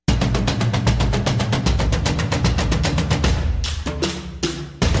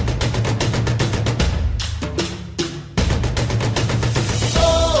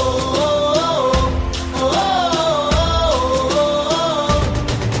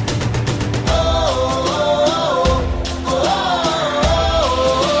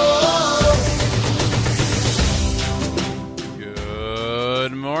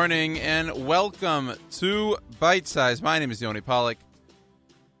welcome to Bite Size. My name is Yoni Pollak,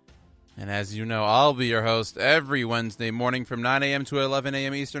 and as you know, I'll be your host every Wednesday morning from 9 a.m. to 11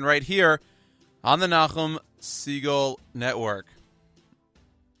 a.m. Eastern right here on the Nachum Segal Network.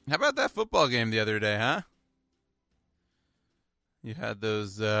 How about that football game the other day, huh? You had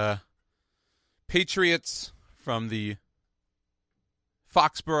those Patriots from the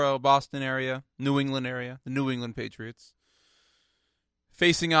Foxborough, Boston area, New England area, the New England Patriots,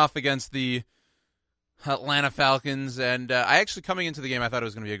 facing off against the Atlanta Falcons. And I actually, coming into the game, I thought it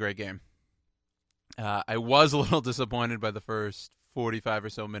was going to be a great game. I was a little disappointed by the first 45 or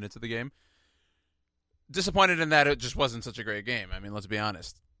so minutes of the game. Disappointed in that it just wasn't such a great game. I mean, let's be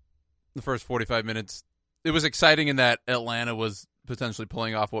honest. The first 45 minutes, it was exciting in that Atlanta was potentially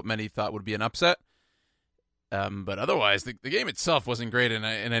pulling off what many thought would be an upset. But otherwise, the game itself wasn't great, and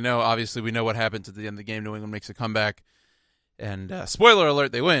I know, obviously, we know what happened at the end of the game. New England makes a comeback, and spoiler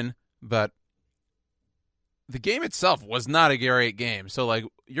alert, they win, but the game itself was not a great game. So, like,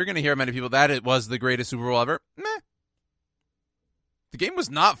 you're going to hear many people that it was the greatest Super Bowl ever. Meh. The game was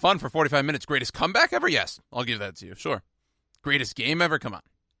not fun for 45 minutes. Greatest comeback ever? Yes, I'll give that to you, sure. Greatest game ever? Come on.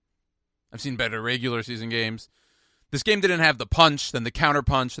 I've seen better regular season games. This game didn't have the punch, then the counter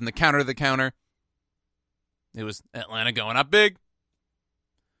punch, and the counter to the counter. It was Atlanta going up big.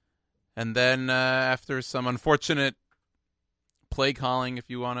 And then after some unfortunate play calling, if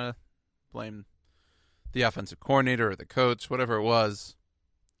you want to blame the offensive coordinator or the coach, whatever it was,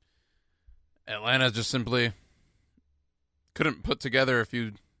 Atlanta just simply couldn't put together a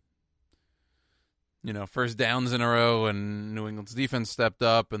few, first downs in a row, and New England's defense stepped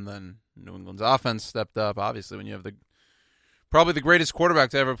up, and then New England's offense stepped up. Obviously, when you have probably the greatest quarterback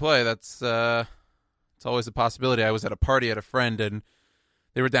to ever play, that's it's always a possibility. I was at a party at a friend, and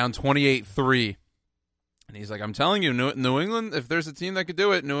they were down 28-3. And he's like, I'm telling you, New England, if there's a team that could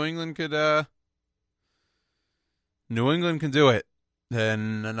do it, New England can do it.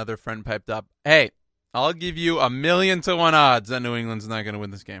 Then another friend piped up, hey, I'll give you 1,000,000-to-1 odds that New England's not going to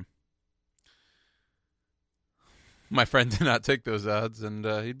win this game. My friend did not take those odds, and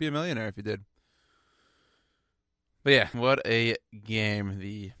he'd be a millionaire if he did. But yeah, what a game.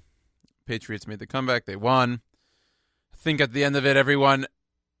 The Patriots made the comeback. They won. I think at the end of it, everyone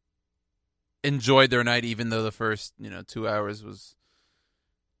enjoyed their night, even though the first 2 hours was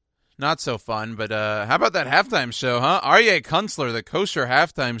not so fun. But how about that halftime show, huh? Aryeh Kunstler, the kosher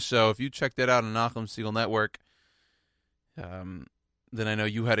halftime show. If you checked it out on Nachum Segal Network, then I know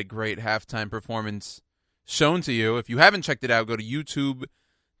you had a great halftime performance shown to you. If you haven't checked it out, go to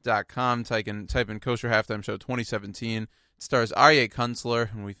youtube.com, type in Kosher Halftime Show 2017. It stars Aryeh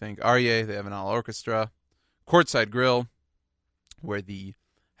Kunstler, and we thank Aryeh. They have an all-orchestra courtside grill where the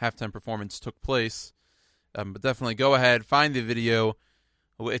halftime performance took place. But definitely go ahead, find the video.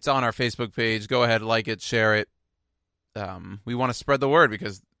 It's on our Facebook page. Go ahead, like it, share it. We want to spread the word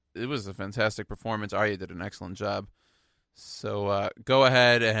because it was a fantastic performance. Aryeh did an excellent job. So go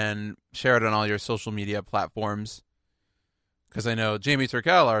ahead and share it on all your social media platforms, because I know Jamie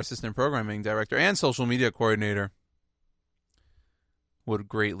Turkel, our assistant programming director and social media coordinator, would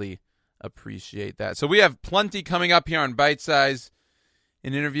greatly appreciate that. So we have plenty coming up here on Bite Size.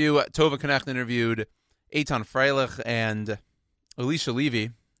 An interview, Tova Knecht interviewed Eitan Freilich and Elisha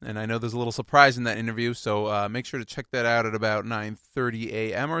Levy, and I know there's a little surprise in that interview, so make sure to check that out at about 9:30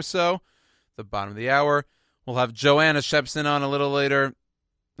 a.m. or so, the bottom of the hour. We'll have Joanna Shebson on a little later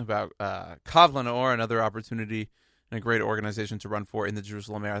about Kavlan Or, another opportunity and a great organization to run for in the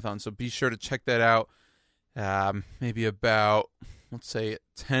Jerusalem Marathon. So be sure to check that out maybe about, let's say,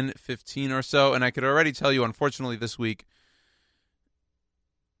 10:15 or so. And I could already tell you, unfortunately, this week,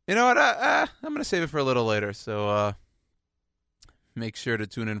 you know what, I'm going to save it for a little later. So make sure to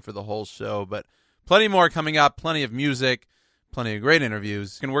tune in for the whole show. But plenty more coming up, plenty of music, plenty of great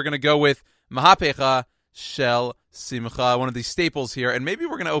interviews. And we're going to go with Mahapecha Shel Simcha, one of the staples here, and maybe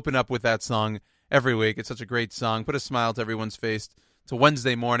we're going to open up with that song every week. It's such a great song. Put a smile to everyone's face. It's a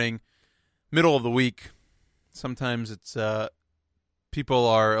Wednesday morning, middle of the week. Sometimes it's people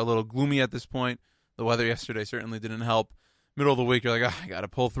are a little gloomy at this point. The weather yesterday certainly didn't help. Middle of the week, you're like, I got to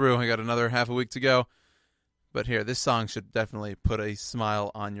pull through. I got another half a week to go. But here, this song should definitely put a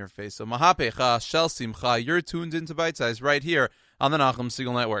smile on your face. So Mahapecha Shel Simcha, you're tuned into Bite Size right here on the Nachum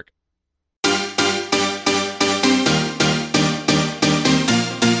Segal Network.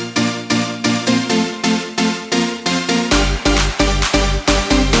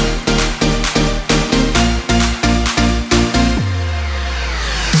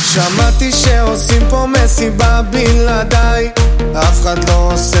 שמעתי שעושים פה מסיבה בלעדיי, אף אחד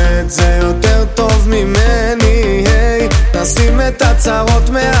לא עושה את זה יותר טוב ממני, היי תשים את הצרות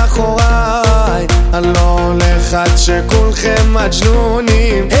מאחוריי, אני לא הולך עד שכולכם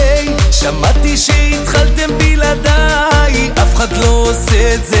מג'נונים. היי, שמעתי שהתחלתם בלעדיי, אף אחד לא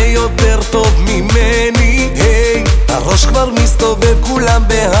עושה את זה יותר טוב ממני. היי, הראש כבר מסתובב כולם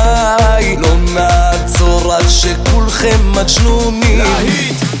בהיי, לא נעצור עד שכולכם מג'נונים.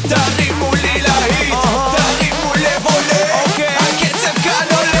 להיט, תרימו לי להיט, תרימו לב עולה, הקצב כאן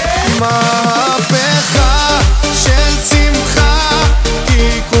עולה. מהפכה של שמחה,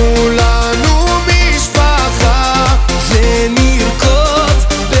 כי כולנו משפחה, ונרקוד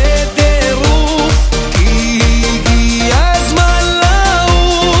בטירוף, כי הגיע הזמן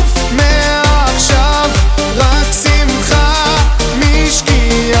לעוף. מעכשיו רק שמחה,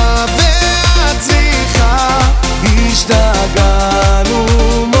 משקיעה ועד צריכה. השתגענו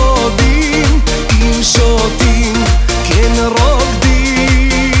מודים, אם שותים כן רוקדים.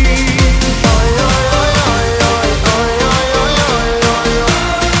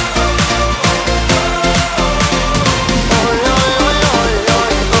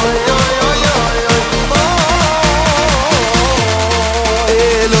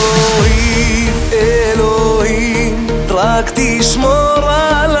 אלוהים, אלוהים, רק תשמור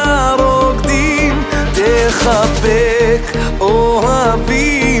על הרוקדים, תחבק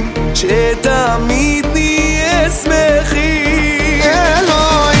אוהבים, שתמיד נהיה שמחים.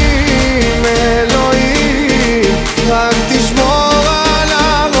 אלוהים, אלוהים, רק תשמור על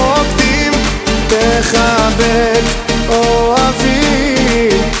הרוקדים, תחבק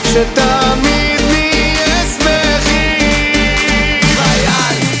אוהבים, שתמיד נהיה שמחים.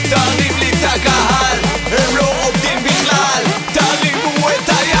 חייל, תרים לי את הקהל, הם לא עובדים בכלל, תרימו את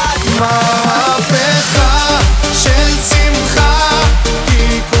היד. מהפכה של שמחה,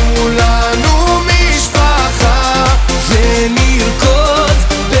 כי כולנו משפחה, ונרקוד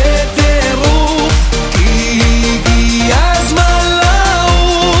בטירוף, כי הגיע הזמן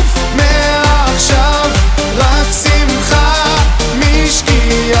לעוף. מעכשיו רק שמחה,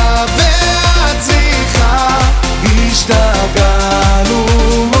 משקיעה ועד צריכה. השתגענו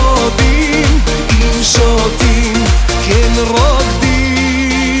מודים, אם שותים כן רוקדים.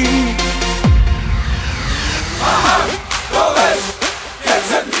 דורש,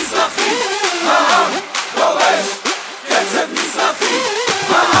 קצב מזרחי, דורש, קצב מזרחי,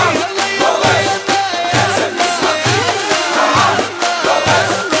 דורש, קצב מזרחי,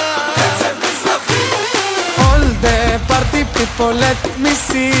 דורש, קצב מזרחי. All the party people, let me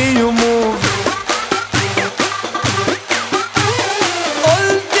see you move. All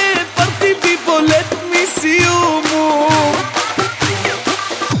the party people, let me see you move.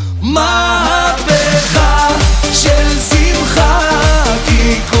 מהפכה של שמחה,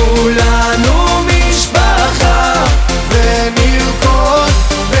 כי כולנו משפחה, ונרקוד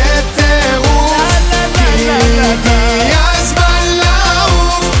בטירוף, כי הגיע הזמן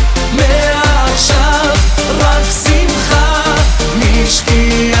לעוף. מעכשיו רק שמחה,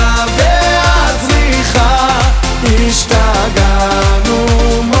 משקיעה ועד צריכה. השתגענו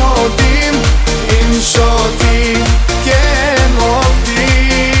מודים, אם שותים כן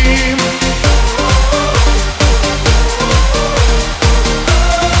רוקדים.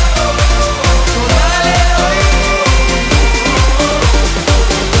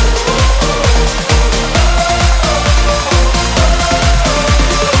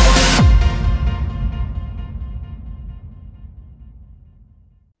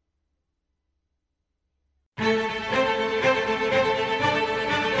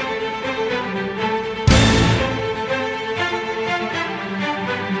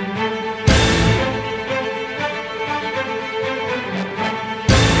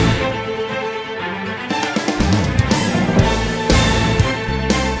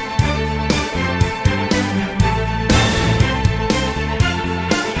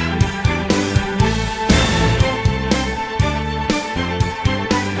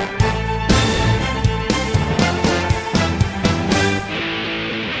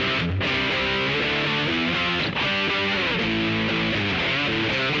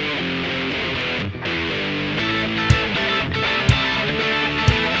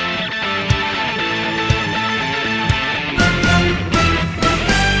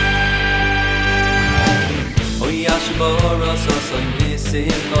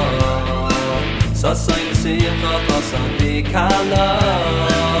 Sasain simcha sasain vikala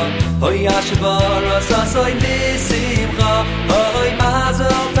Hoy ashvara sasain simcha Hoy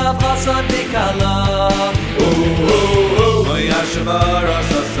mazel tov sasain vikala Hoy ashvara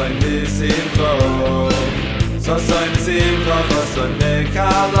sasain simcha Sasain simcha sasain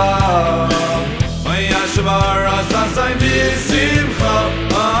vikala Hoy ashvara sasain simcha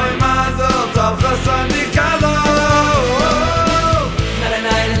Hoy mazel tov sasain vikala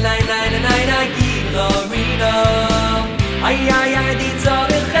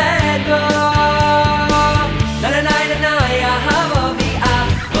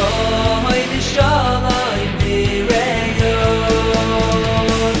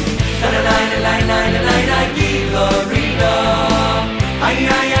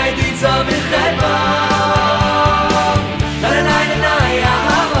ay, ay, die Zov in Chayva. Na, na, na, na, na, ya,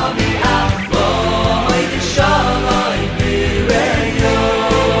 hava, vi, ach, oi, di shaloi, vireyo.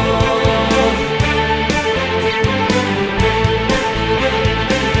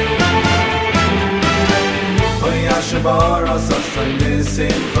 Oy, Ashebar, Asasai,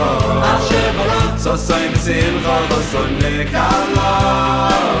 Nisimcha. Ashebar, Asasai, Nisimcha, Asasai, Nekala.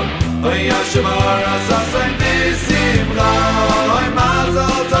 Oy, Ashebar, Asasai, Nisimcha. Oy,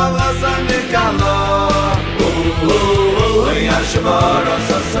 Mazel Tov, Asasai, Nekala. Oy, Ashebar,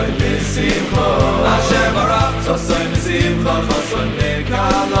 Asasai, Nisimcha. Ashebar, Asasai, Nisimcha, Asasai,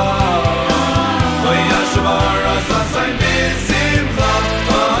 Nekala. Oy, Ashebar, Asasai, Nisimcha.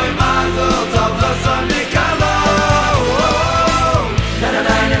 Oy, Mazel Tov, Asasai, Nekala. na, na,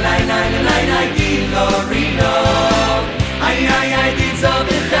 na, na, na, na, na, na, na, Gilorino. Ay, ay, ay, die Zov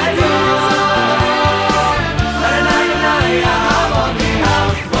in Chayva. Na, na, na, na, na, ya, hava, vi,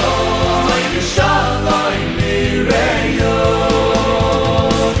 ach, oi, di shaloi, vireyo.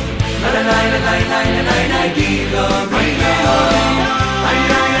 Na, na, na, na, na, na, na, na, na, Gilorino. Ay,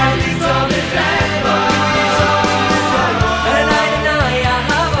 ay, ay, die Zov in Chayva. Na, na, na, na, na, ya,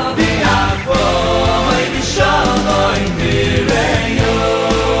 hava, vi, ach, oi, di shaloi, vireyo.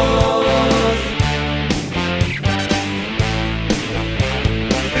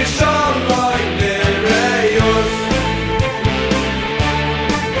 Shaloi, Nereyos.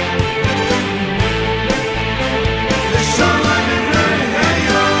 Shaloi,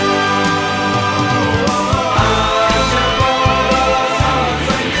 Nereyos. Ashebar,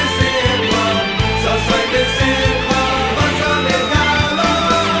 Asasai, Nisimcha, Asasai, Nekala.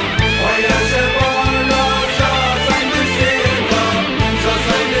 Oy, Ashebar, Asasai, Nisimcha,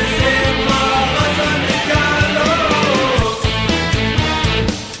 Asasai, Nekala.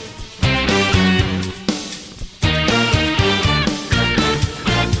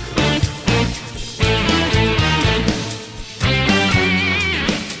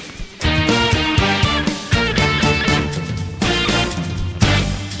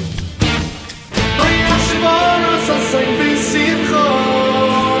 Oy, Ashebar, Asasai, Nisimcha,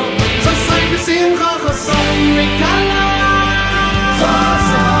 Asasai, Nisimcha, Asasai, Nekala.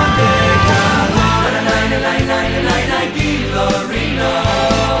 Asasai, Nekala.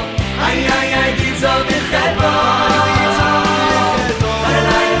 Ay, ay, ay, die Zov in Chayva. Na,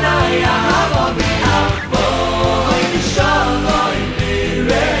 na, na, na, ya, hava, vi, ach, oi, di shaloi,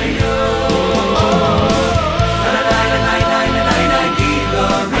 vireyo. Na, na, na, na, na, na, na, na,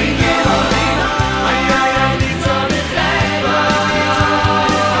 Gilorino. Ay, ay, ay, die Zov in Chayva.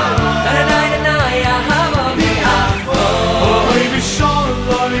 Na, na, na, na, na, ya, hava, vi, ach, Oy,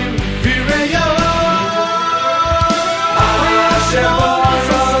 Vishaloi, Vireyo. Oy, Ashebar,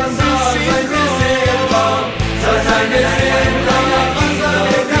 Asasai, Nisimcha, Asasai, Nisimcha, Asasai,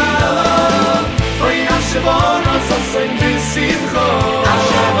 Nekala. Oy, Ashebar, Asasai, Nisimcha.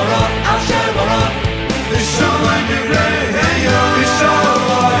 Vishaloi, Vireyo.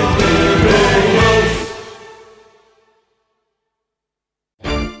 Vishaloi, Vireyo.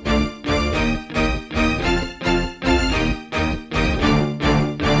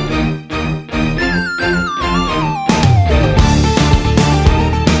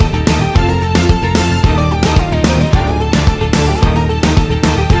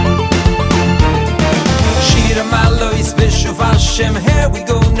 Shira Malois Vishuv Hashem, here we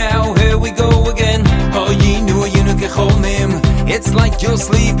go now, here we go again. Oh, Yinu, Yinu Kechomim. It's like you're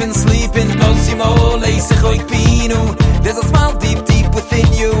sleeping, sleeping. Osimo, Leisechoy Pinu. There's a smile deep, deep within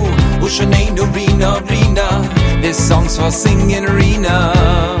you. Ushaneinu, Rina, Rina. This song's for singing, Rina.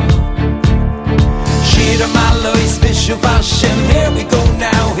 Shira Malois Vishuv Hashem, here we go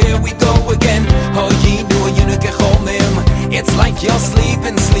now, here we go again. Oh, Yinu, Yinu Kechomim. It's like you're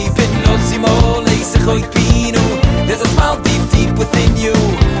sleeping, sleeping. Osimo, Leisechoy Pinu. There's a smile deep, deep within you.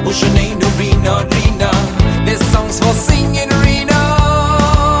 Ushaneinu, Rina, Rina. This song's for singing, Rina.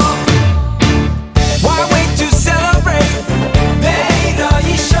 Why wait to celebrate? Beida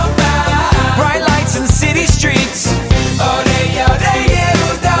Yishama. Bright lights in city streets.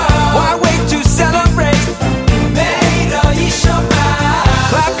 Yehuda. Why wait to celebrate? Beida Yishama.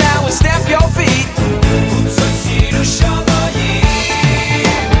 Clap now and stamp your feet. Utzotziru shalayim.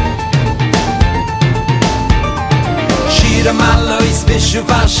 Shira Malois Vishuv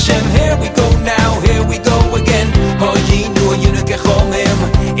Hashem. Here we go now, here we go again. Oh, Yinu, Yinu Kechomim.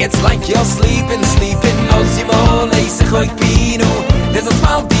 It's like you're sleeping, sleeping. Osimo, Leisechoy Pinu. There's a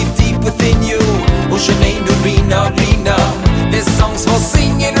smile deep, deep within you. Ushaneinu, Rina, Rina. This song's for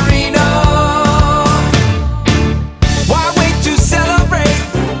singing, Rina. Why wait to celebrate?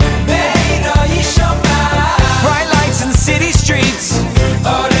 Beida Yishama. Bright lights in city streets.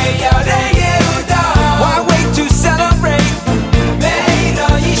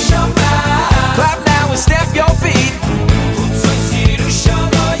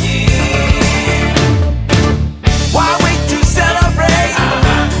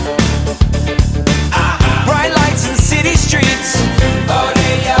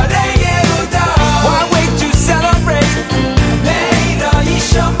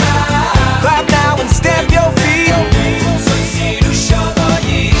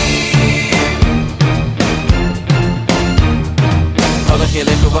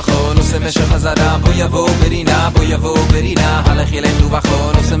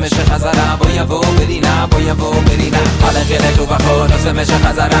 עושה משך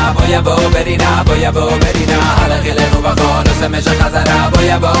חזרה בוא יבוא ברינה בוא יבוא ברינה הלך אלינו בחול עושה משך חזרה בוא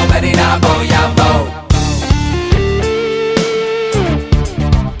יבוא ברינה בוא יבוא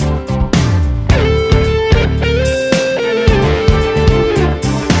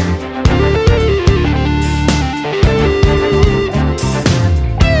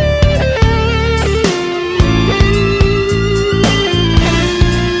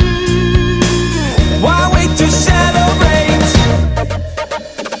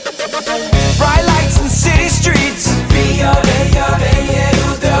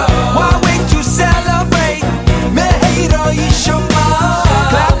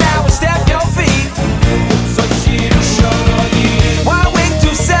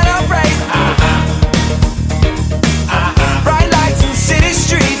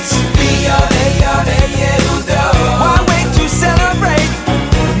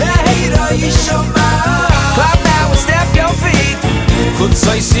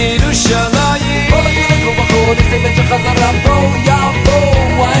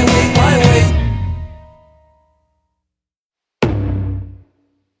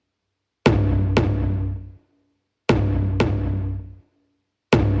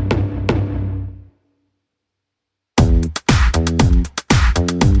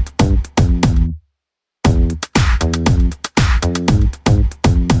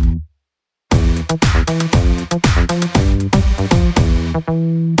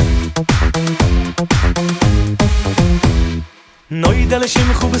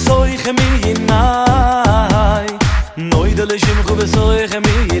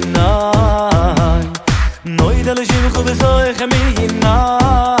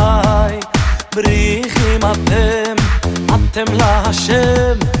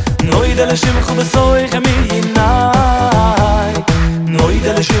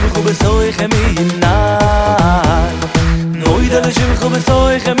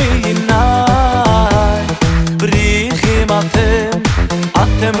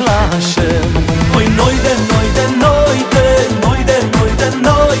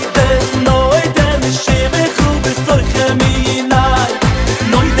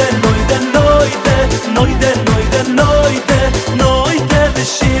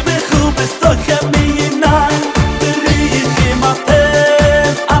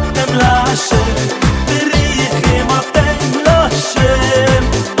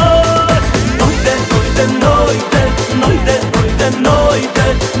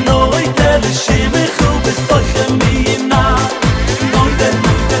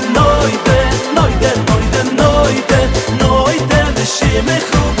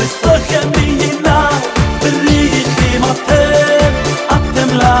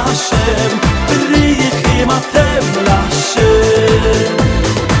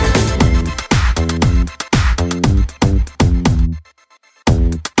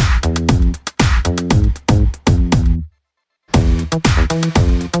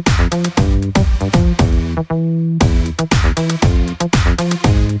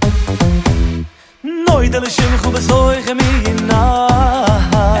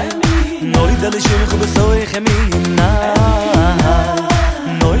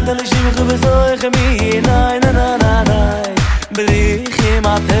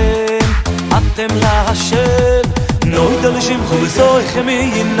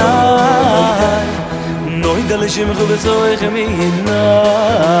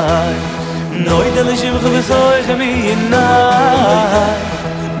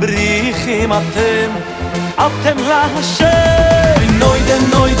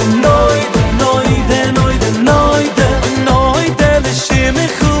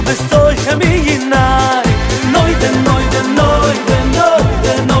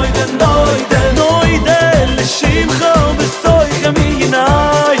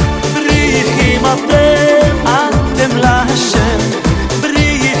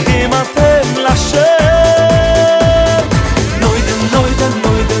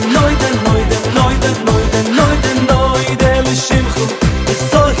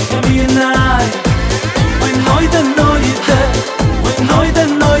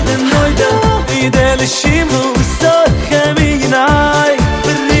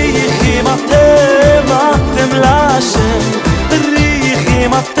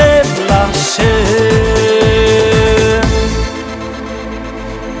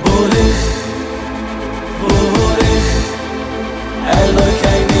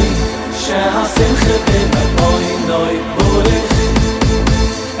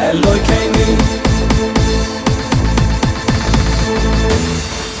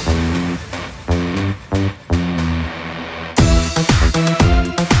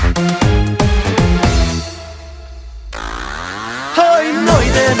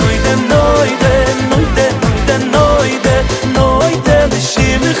noide noide noide noide noide noide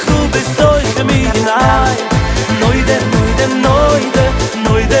lishimchu besoy geminai noide noide noide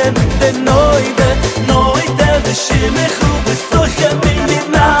noide noide noide lishimchu besoy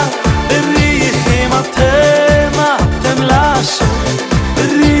geminai berichim atem atem lash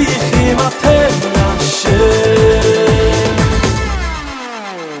berichim atem lash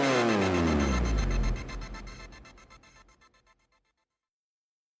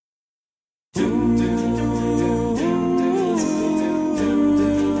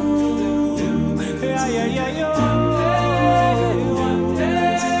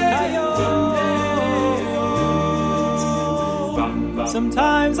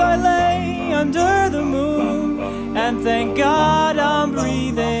Sometimes I lay under the moon and thank God I'm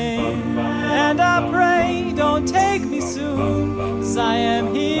breathing. And I pray don't take me soon, 'cause I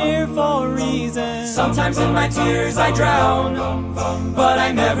am here for a reason. Sometimes in my tears I drown, but I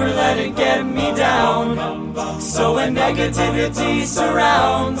never let it get me down. So when negativity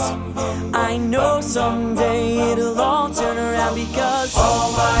surrounds, I know someday it'll all turn around, because all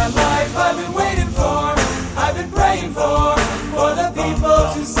my life I've been waiting for, I've been praying for the people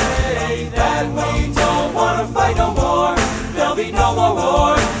to say that we don't want to fight no more. There'll be no more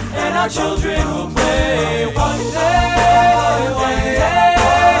war, and our children will play one day, one day,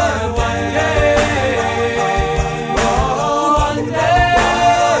 one day. Oh, one day,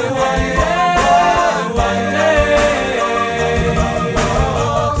 one day, one day.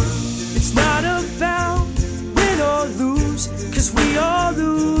 it's not about win or lose, 'cause we all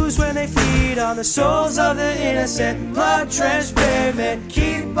lose when they feed on the souls of the innocent. Blood drenched pavement,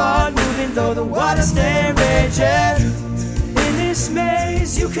 keep on moving though the water stay raging. In this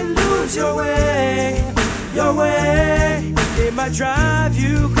maze you can lose your way, your way. It might drive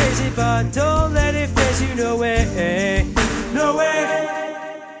you crazy, but don't let it phase you. No way, no way.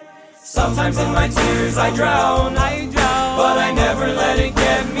 Sometimes in my tears I drown, but I never let it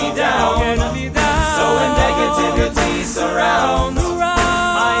get me down. So when negativity surrounds,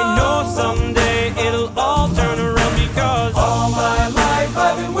 I know someday it'll all turn around, because all my life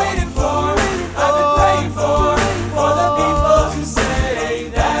I've been waiting for, I've been praying for the people to say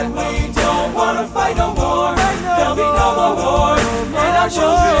that we don't want to fight no more. There'll be no more war, and our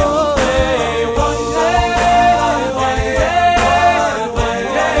children will play one day, one day, one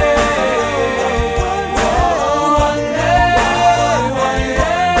day. Oh, one day, one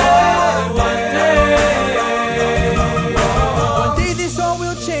day, one day. one day this all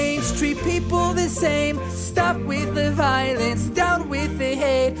will change. Treat people the same. Stop with the violence, down with the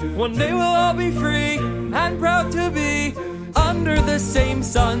hate. One day we'll all be free and proud to be under the same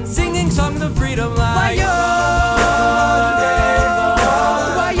sun, singing songs of freedom like yo,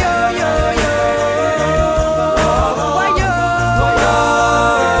 yo, yo, yo.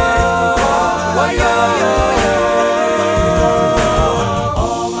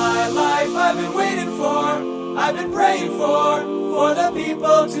 All my life I've been waiting for, I've been praying for the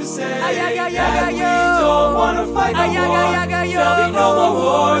people to say that we don't want to fight no more. There'll be no more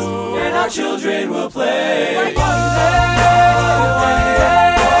wars, and our children will play one day, one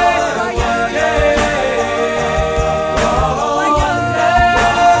day, one day. Oh, one day,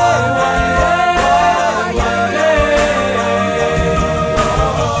 one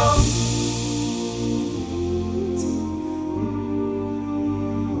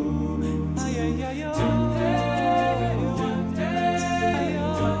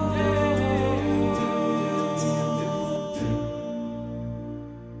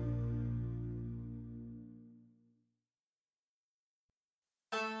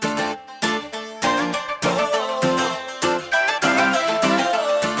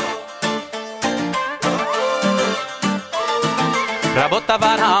רבות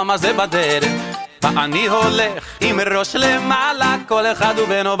אברהם הזה בדרך ואני הולך עם ראש למעלה כל אחד הוא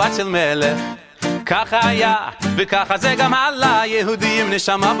בנו בת של מלך ככה היה וככה זה גם עלה יהודים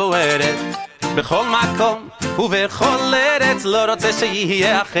נשמה בוערת בכל מקום ובכל ארץ לא רוצה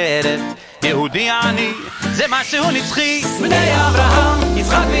שיהיה אחרת יהודי אני זה משהו נצחי בני אברהם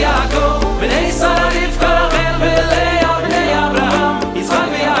יצחק ויעקב בני שרה רבקה רחל ולאה בני אברהם יצחק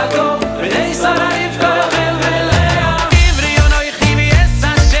ויעקב בני שרה רבקה רחל ולאה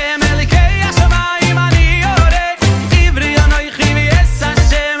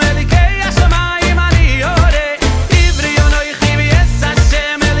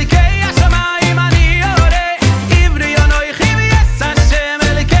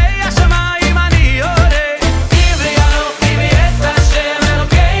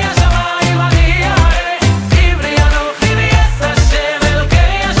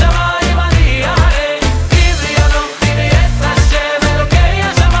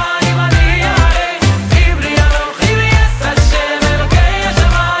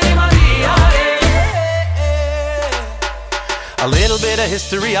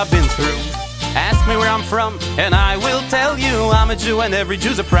history I've been through. Ask me where I'm from, and I will tell you I'm a Jew, and every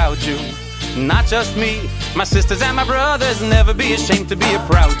Jew's a proud Jew. Not just me, my sisters and my brothers. Never be ashamed to be a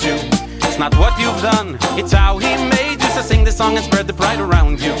proud Jew. It's not what you've done, it's how he made you. So sing the song and spread the pride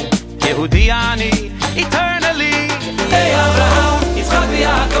around you. Yehudi ani, eternally. Hey Abraham, Yitzchak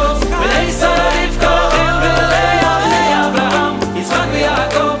v'Yaakov, v'nei Sarah Rivka, Rachel v'Leah. Hey Abraham, Yitzchak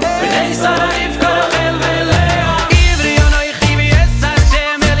v'Yaakov, v'nei Sarah Rivka, Rachel v'Leah. Ivri anoichi v'yes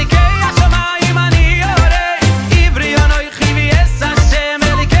Hashem, elikei hashamayim ani yoreh. Ivri anoichi v'yes Hashem,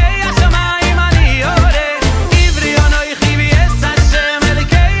 elikei hashamayim ani yoreh. Ivri anoichi v'yes Hashem,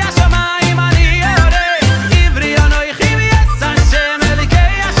 elikei hashamayim ani yoreh. Ivri anoichi v'yes Hashem,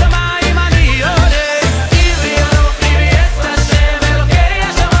 elikei hashamayim ani yoreh. Ivri anoichi v'yes Hashem, elokei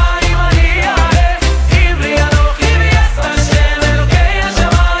hashamayim ani yoreh. Ivri anoichi v'yes Hashem, elokei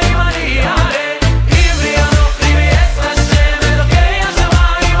hashamayim ani yoreh. Ivri anoichi v'yes Hashem, elokei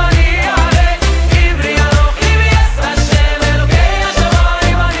hashamayim ani yoreh. Ivri anoichi v'yes Hashem, elokei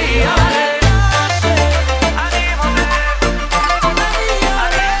hashamayim ani yoreh.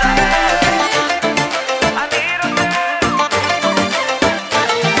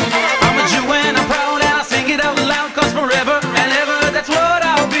 I'm a Jew and I'm proud and I sing it out loud, 'cause forever and ever that's what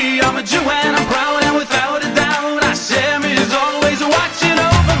I'll be. I'm a Jew and I'm proud, and without a doubt Hashem is always watching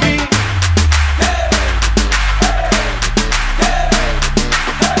over me.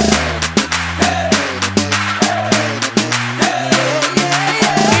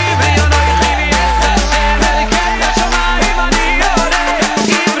 Ivri anoichi v'yes Hashem, elokei hashamayim ani yoreh.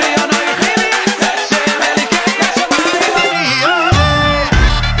 Ivri anoichi v'yes Hashem, elokei hashamayim ani yoreh.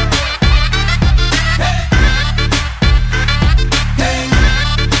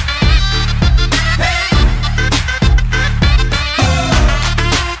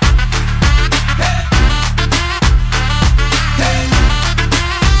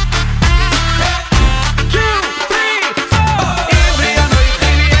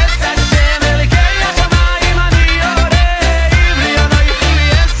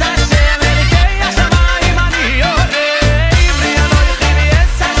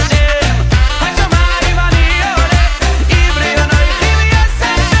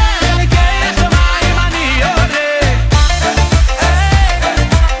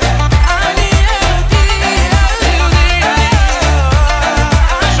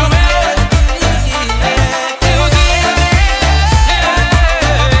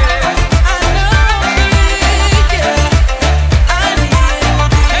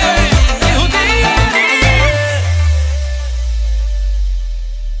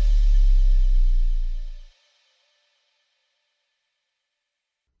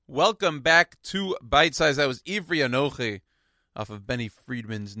 Welcome back to Bite Size. That was Ivri Anochi off of Benny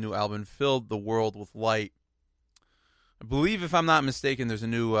Friedman's new album, Filled the World with Light. I believe, if I'm not mistaken, there's a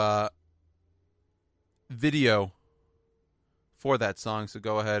new video for that song, so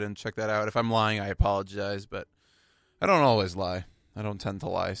go ahead and check that out. If I'm lying, I apologize, but I don't always lie. I don't tend to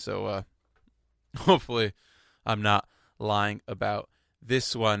lie, so hopefully I'm not lying about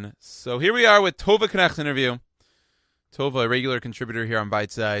this one. So here we are with Tova Knecht's interview. Tova, a regular contributor here on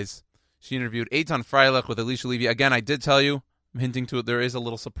Bite Size. She interviewed Eitan Freilich with Elisha Levy. Again, I did tell you, I'm hinting to it, there is a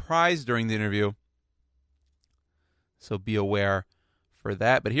little surprise during the interview, so be aware for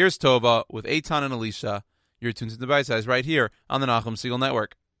that. But here's Tova with Eitan and Elisha. You're tuned to the Bite Size right here on the Nachum Segal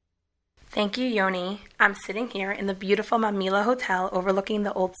Network. Thank you, Yoni. I'm sitting here in the beautiful Mamila Hotel overlooking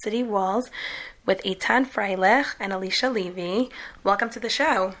the Old City walls with Eitan Freilich and Elisha Levy. Welcome to the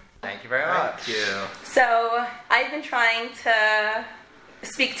show. Thank you very much. Thank you. So, I've been trying to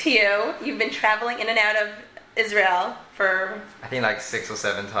speak to you. You've been traveling in and out of Israel for... I think like 6 or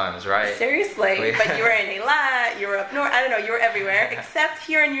 7 times, right? Seriously. But you were in Eilat, you were up north, I don't know, you were everywhere, except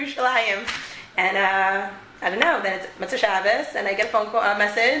here in Yerushalayim. And, I don't know, then it's Mitzvah Shabbos, and I get a phone call, a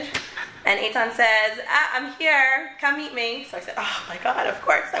message, and Eitan says, I'm here, come meet me. So I said, oh my God, of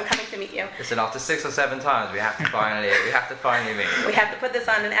course, I'm coming to meet you. Listen, after 6 or 7 times, we have to finally meet. We have to put this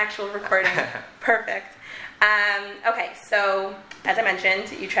on an actual recording. Perfect. Okay, so as I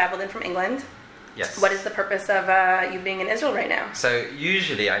mentioned, you traveled in from England. Yes. What is the purpose of you being in Israel right now? So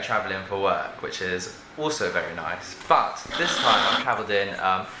usually I travel in for work, which is also very nice. But this time I've travelled in,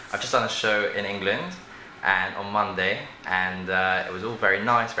 I've just done a show in England, and on Monday, and it was all very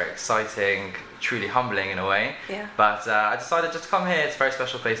nice, very exciting, truly humbling in a way. Yeah. But I decided just to come here. It's a very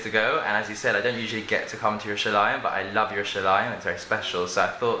special place to go, and as you said, I don't usually get to come to Yerushalayim, but I love Yerushalayim. It's very special, so I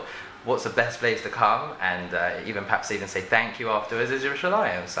thought, what's the best place to come, and even perhaps even say thank you afterwards, is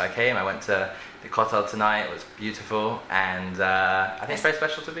Yerushalayim. So I came, I went to the Kotel tonight, it was beautiful, and I think it's very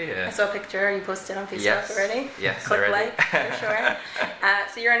special to be here. I saw a picture you posted on Facebook already. Yes, Click already. like, for sure.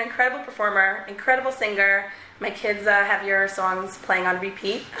 So you're an incredible performer, incredible singer. My kids have your songs playing on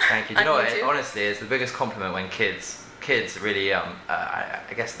repeat. Thank you. Do you know what, honestly, it's the biggest compliment when kids really, I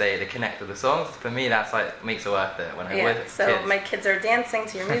guess they connect with the songs. For me, that's like makes it worth it when I'm with so kids. My kids are dancing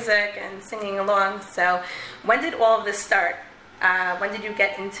to your music and singing along. So when did all of this start? When did you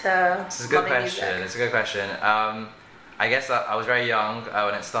get into It's a good loving question. music? It's a good question. I guess I was very young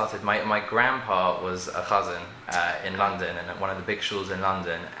when it started. My grandpa was a chazan in London, and one of the big shuls in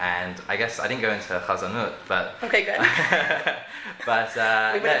London. And I guess I didn't go into chazanut, but okay, good. but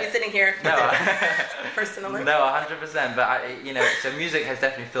we wouldn't be sitting here if we did, personally. No, 100%. But so music has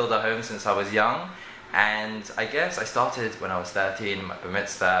definitely filled our home since I was young. And I guess I started when I was 13, my bar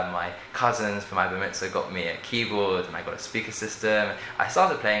mitzvah. My cousins for my bar mitzvah got me a keyboard, and I got a speaker system. I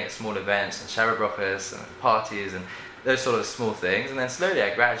started playing at small events and Shara brachas and parties and those sort of small things. And then slowly,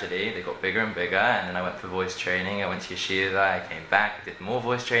 gradually, they got bigger and bigger. And then I went for voice training. I went to yeshiva. I came back. I did more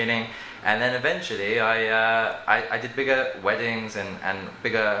voice training. And then eventually, I did bigger weddings and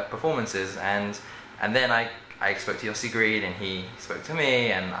bigger performances. And then I spoke to Yossi Green, and he spoke to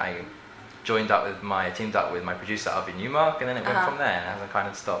me, and I teamed up with my producer Avi Newmark, and then it went from there, and it hasn't kind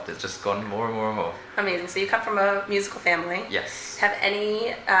of stopped. It's just gone more and more and more. Amazing. So you come from a musical family. Yes. Have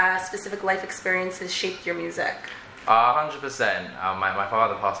any specific life experiences shaped your music? 100%. My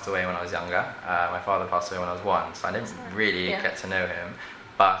father passed away when I was younger. My father passed away when I was 1, so I didn't really get to know him.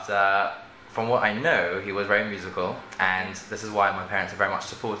 But from what I know, he was very musical, and this is why my parents are very much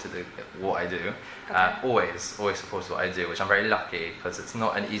supported what I do. Always supported what I do, which I'm very lucky, because it's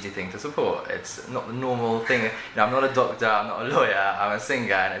not an easy thing to support. It's not the normal thing. I'm not a doctor, I'm not a lawyer, I'm a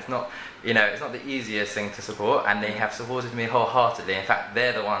singer, and it's not the easiest thing to support. And they have supported me wholeheartedly. In fact,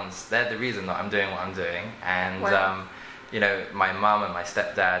 they're the reason that I'm doing what I'm doing. And my mum and my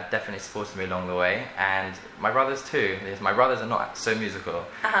stepdad definitely supported me along the way, and my brothers too. My brothers are not so musical,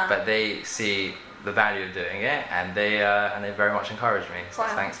 but they see the value of doing it, and they very much encourage me. So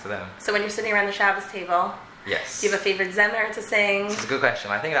thanks to them. So when you're sitting around the Shabbos table, yes, do you have a favorite zemer to sing? It's a good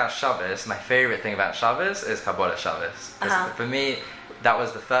question. I think about Shabbos, my favorite thing about Shabbos is Kabbalah Shabbos. For me, that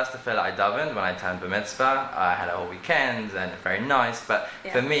was the first tefillah I davened when I turned bar mitzvah. I had a whole weekend, and very nice. But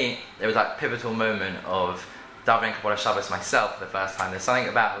for me, it was like a pivotal moment of davening Kabbalah Shabbos myself for the first time. There's something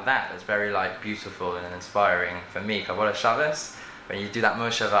about that that's very beautiful and inspiring. For me, Kabbalah Shabbos, when you do that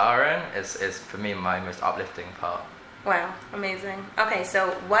Moshe Aaron, is for me my most uplifting part. Wow, amazing. Okay,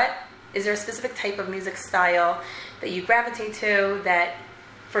 so is there a specific type of music style that you gravitate to, that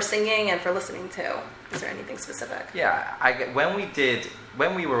for singing and for listening to? Is there anything specific? Yeah,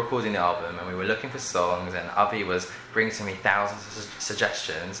 when we were recording the album and we were looking for songs, and Avi was bringing to me thousands of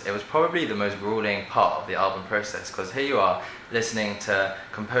suggestions, it was probably the most grueling part of the album process, because here you are listening to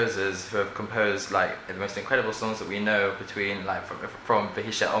composers who have composed the most incredible songs that we know, between from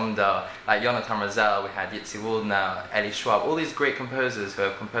Vahisha Omda, like Jonathan Razel, we had Yitzi Waldner, Eli Schwab, all these great composers who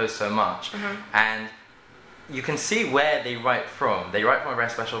have composed so much. And you can see where they write from. They write from a very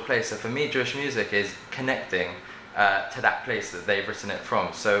special place. So for me, Jewish music is connecting to that place that they've written it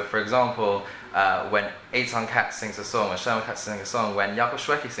from. So, for example, when Eitan Katz sings a song, when Sharon Katz sings a song, when Yaakov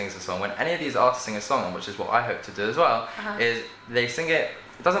Shweki sings a song, when any of these artists sing a song, which is what I hope to do as well, is they sing it.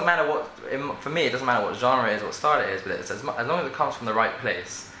 It doesn't matter for me, it doesn't matter what genre it is, what style it is, but it's as long as it comes from the right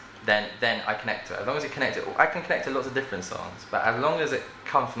place, then I connect to it. As long as it connects, I can connect to lots of different songs, but as long as it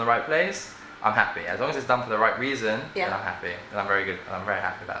comes from the right place, I'm happy. As long as it's done for the right reason, then I'm happy. And I'm very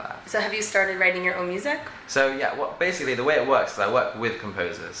happy about that. So have you started writing your own music? So basically the way it works is I work with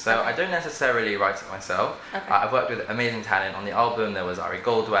composers. So I don't necessarily write it myself. I've worked with amazing talent. On the album there was Ari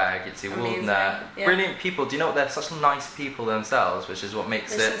Goldwag, Yitzi Waldner, brilliant people. Do you know what? They're such nice people themselves, which is what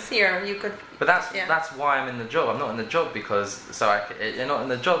makes they're sincere. You could. But that's why I'm in the job. I'm not in the job because you're not in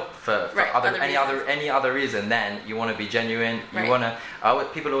the job for any other reason. Then you want to be genuine. You want to.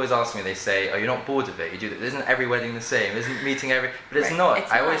 People always ask me. They say, "Oh, you're not bored of it? Isn't every wedding the same? Isn't meeting every?" But it's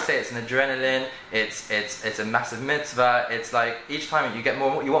not. I always say it's an adrenaline. It's a massive mitzvah. It's like each time you get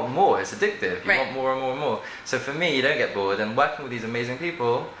more, you want more. It's addictive. You want more and more and more. So for me, you don't get bored. And working with these amazing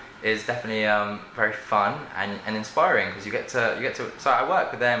people is definitely very fun and inspiring, because you get to. So I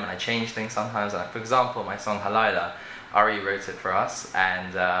work with them and I change things sometimes. For example, my song Halayla, Ari wrote it for us,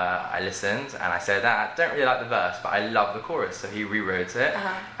 and I listened and I said that I don't really like the verse, but I love the chorus, so he rewrote it,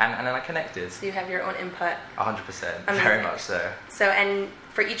 and then I connected. So you have your own input. 100%, very much so. So, and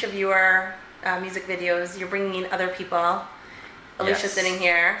for each of your music videos, you're bringing in other people. Elisha sitting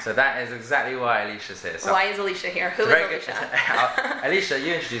here. So that is exactly why Elisha's here. So why is Elisha here? Who is Elisha? Elisha,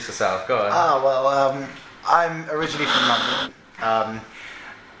 you introduce yourself. Go on. I'm originally from London.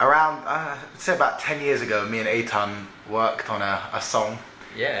 Around, I'd say about 10 years ago, me and Eitan worked on a song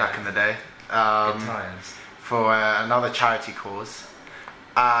back in the day. Good times. For another charity cause.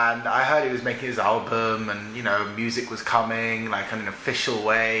 And I heard he was making his album and, music was coming, like in an official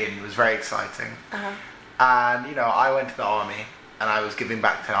way, and it was very exciting. Uh-huh. And, I went to the army and I was giving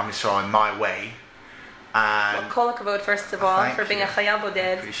back to Am Yisrael in my way. And Kol hakavod, first of all, for being a chayal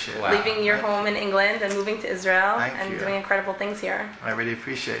boded, leaving your home in England and moving to Israel and doing incredible things here. I really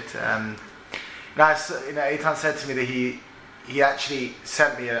appreciate it. Eitan said to me that he actually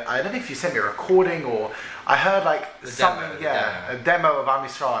sent me I don't know if you sent me a recording or I heard like a demo of Am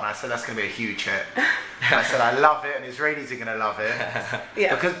Yisrael, and I said that's going to be a huge hit. I said I love it, and Israelis are going to love it.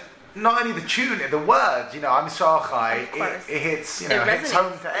 Because not only the tune, the words, Am Yisrael Chai, it hits, it hits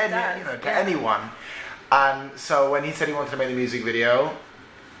home to anyone. And so when he said he wanted to make the music video,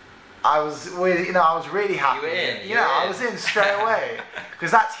 I was really happy. I was in straight away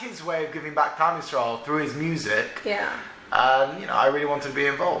because that's his way of giving back to Am Yisrael through his music. Yeah. And I really wanted to be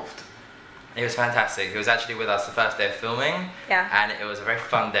involved. It was fantastic. He was actually with us the first day of filming, and it was a very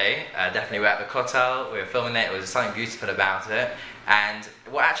fun day. Definitely, we were at the Kotel, we were filming it. It was something beautiful about it. And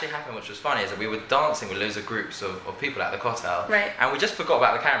what actually happened, which was funny, is that we were dancing with loads of groups of people at the Kotel, and we just forgot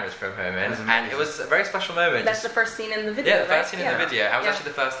about the cameras for a moment, and it was a very special moment. That's the first scene in the video. Yeah, the first scene in the video. That was actually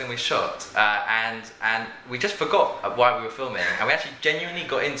the first thing we shot, and we just forgot why we were filming, and we actually genuinely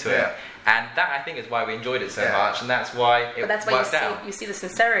got into it. And that, I think, is why we enjoyed it so much, and that's why it worked out. You see the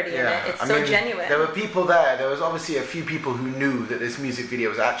sincerity in it. It's so genuine. There were people there. There was obviously a few people who knew that this music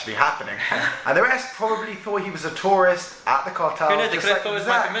video was actually happening, and the rest probably thought he was a tourist at the Kotel. Who knows? They could have thought it was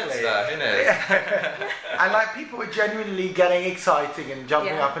Michael Mitzvah. Who knows? And people were genuinely getting exciting and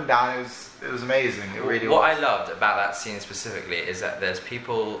jumping up and down. It was amazing. It really was. What I loved about that scene specifically is that there's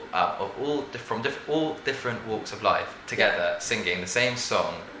people of all different walks of life together singing the same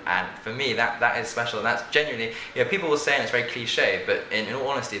song. And for me, that is special, and that's genuinely, people will say, and it's very cliche, but in all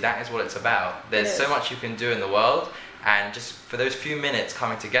honesty, that is what it's about. There's so much you can do in the world, and just for those few minutes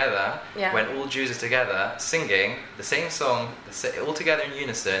coming together, when all Jews are together, singing the same song, all together in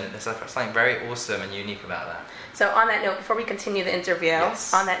unison, there's something very awesome and unique about that. So on that note, before we continue the interview,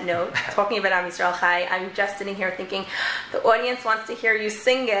 on that note, talking about Am Yisrael Chai, I'm just sitting here thinking, the audience wants to hear you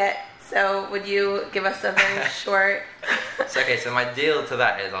sing it. So would you give us a very short... So my deal to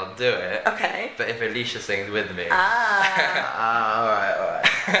that is I'll do it. Okay. But if Elisha sings with me. All right.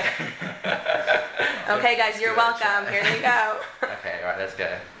 Okay, guys, you're welcome. Here you go. Okay, right, let's go.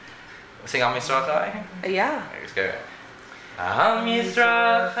 We'll sing Am Yisrael Chai? Yeah. Let's go. Am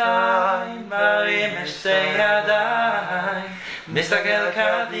Yisrael Chai, marim eshte yadai, נסתכל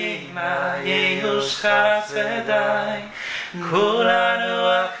קדימה, ייאוש חס ודי.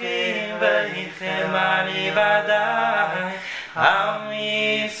 כולנו אחים ואיתכם אני ודאי, עם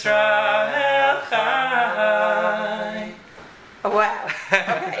ישראל חי. Wow.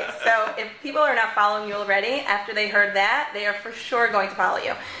 Okay, so if people are not following you already, after they heard that, they are for sure going to follow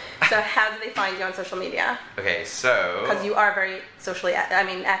you. So how do they find you on social media? Okay, so... Because you are very socially,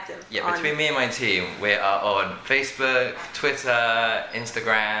 active. Yeah, between me and my team, we are on Facebook, Twitter,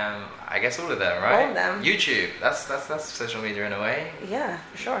 Instagram, I guess all of them, right? All of them. YouTube, that's social media in a way. Yeah,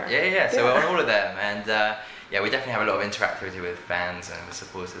 for sure. Yeah, so we're on all of them, and we definitely have a lot of interactivity with fans and with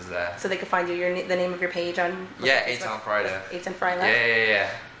supporters there. So they can find you, the name of your page on... Eitan Freilich. Eitan Freilich. Yeah.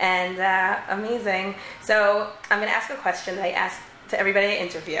 And amazing. So I'm going to ask a question that I ask to everybody I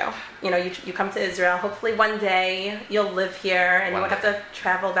interview. You come to Israel. Hopefully one day you'll live here and you won't have to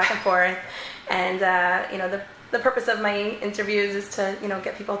travel back and forth. And the purpose of my interviews is to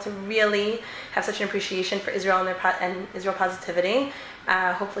get people to really have such an appreciation for Israel and Israel positivity.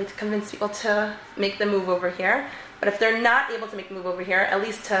 Hopefully to convince people to make the move over here. But if they're not able to make the move over here, at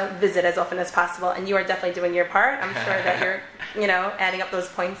least to visit as often as possible. And you are definitely doing your part. I'm sure that you're adding up those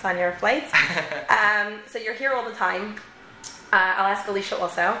points on your flights. So you're here all the time. I'll ask Elisha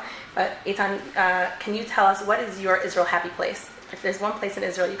also, but Eitan, can you tell us what is your Israel happy place? If there's one place in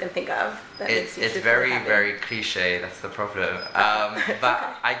Israel you can think of that makes you super very, happy. very cliche. That's the problem.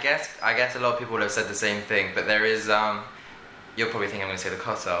 But I guess a lot of people have said the same thing. But there is, you'll probably think I'm going to say the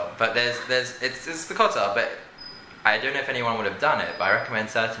Kotel, but it's the Kotel. But I don't know if anyone would have done it. But I recommend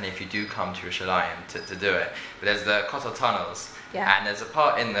certainly if you do come to Yerushalayim to do it. But there's the Kotel tunnels. Yeah. And there's a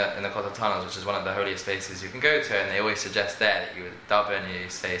part in the Kotel Tunnels, which is one of the holiest places you can go to, and they always suggest there that you would daven, you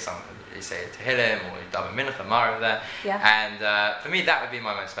say Tehillim, or you daven Mincha, Marav there. Yeah. And for me, that would be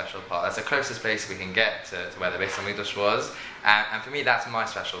my most special part. That's the closest place we can get to where the Beis Hamikdash was. And for me, that's my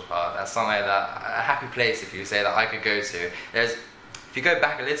special part. That's somewhere a happy place, if you say, that I could go to. If you go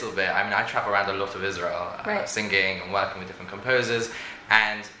back a little bit, I mean, I travel around a lot of Israel, singing and working with different composers,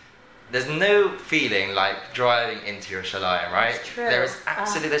 and there's no feeling like driving into Yerushalayim, right? It's true.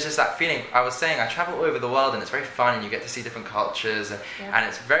 There's just that feeling. I was saying, I travel all over the world, and it's very fun, and you get to see different cultures, and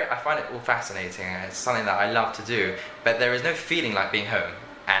I find it all fascinating, and it's something that I love to do, but there is no feeling like being home.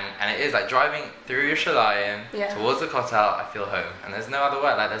 And it is like driving through Yerushalayim towards the Kotel, I feel home. And there's no other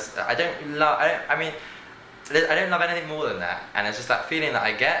word. Like I don't love anything more than that. And it's just that feeling that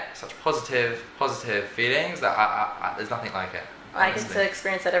I get, such positive feelings, that there's nothing like it. I get to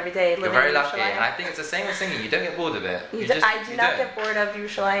experience that every day. You're very lucky, and I think it's the same with singing. You don't get bored of it. I do not get bored of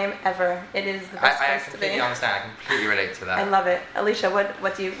Yerushalayim ever. It is the best place to be. I completely understand. I completely relate to that. I love it. Elisha, what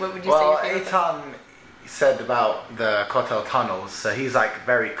would you say? Well, Eitan said about the Kotel Tunnels, so he's like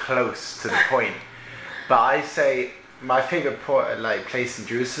very close to the point. But I say my favorite place in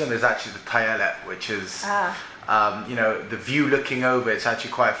Jerusalem is actually the Tayelet, which is the view looking over. It's actually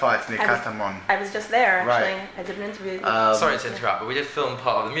quite far. It's near Katamon. I was just there actually. Right. I did an interview. Sorry to interrupt, but we did film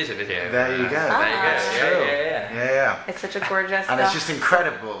part of the music video. There you go. There you go. Yeah. It's such a gorgeous. And it's just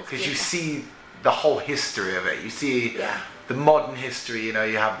incredible because you see the whole history of it. You see the modern history. You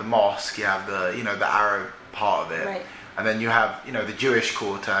have the mosque. You have the the Arab part of it. Right. And then you have, the Jewish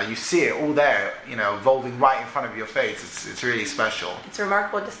quarter. You see it all there, evolving right in front of your face. It's really special. It's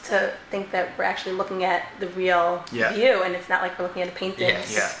remarkable just to think that we're actually looking at the real view, and it's not like we're looking at a painting.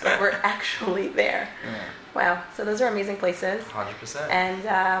 But we're actually there. Yeah. Wow. So those are amazing places. 100%. And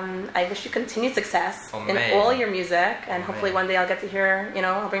I wish you continued success in all your music, and hopefully one day I'll get to hear,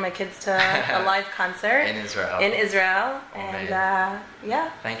 I'll bring my kids to a live concert. In Israel. And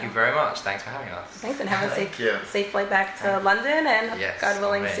Thank you very much. Thanks for having us. Thanks, and have a safe flight back to London, and God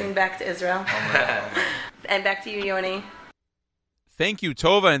willing, soon back to Israel. And back to you, Yoni. Thank you,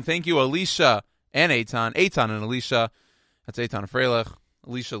 Tova, and thank you, Elisha and Eitan. Eitan and Elisha. That's Eitan Freilich,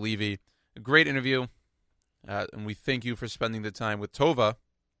 Elisha Levy. A great interview. And we thank you for spending the time with Tova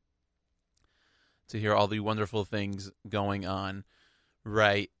to hear all the wonderful things going on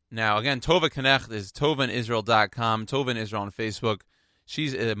right now. Again, Tova Knecht is tovanisrael.com, Tova in Israel on Facebook.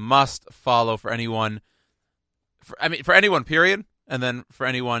 She's a must follow for anyone, for anyone, period. And then for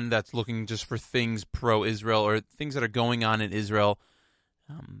anyone that's looking just for things pro-Israel or things that are going on in Israel,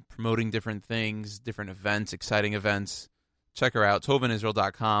 promoting different things, different events, exciting events. Check her out,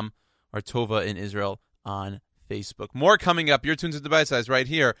 tovanisrael.com or Tova in Israel on Facebook. More coming up. You're tuned to the Bite Size right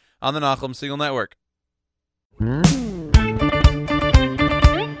here on the Nachum Segal Network.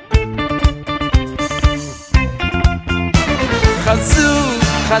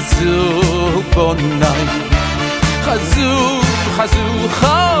 Chazu bonai Chazu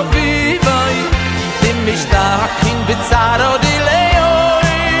chavivai Dim mishtachim b'tzaro di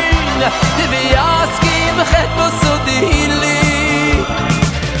leoin Di v'yaskim b'chet boso di hili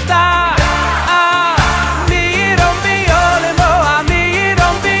Ta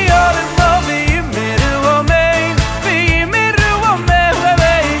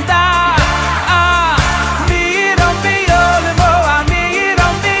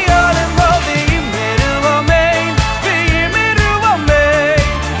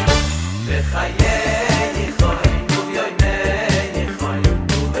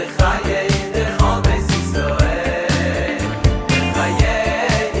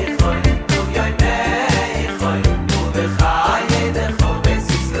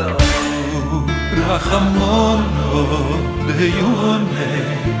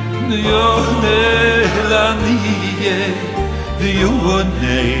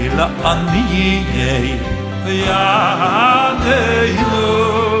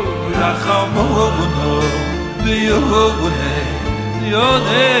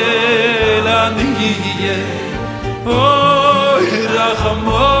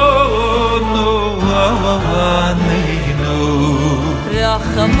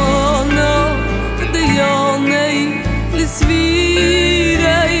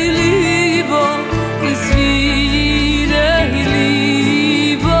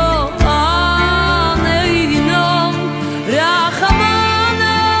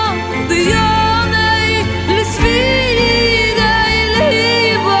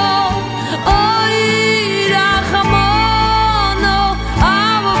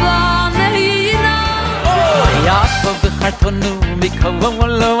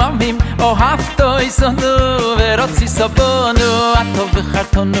אוהבתו איסנו ורוצי סבונו אטוב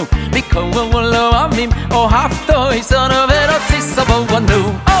וחרטונו מכל העמים אוהבתו איסנו ורוצי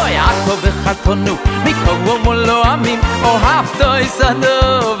סבונו אוי אטוב וחרטונו מכל העמים אוהבתו איסנו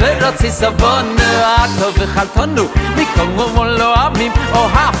ורוצי סבונו אטוב וחרטונו מכל העמים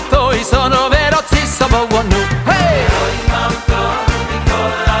אוהבתו איסנו ורוצי סבונו היי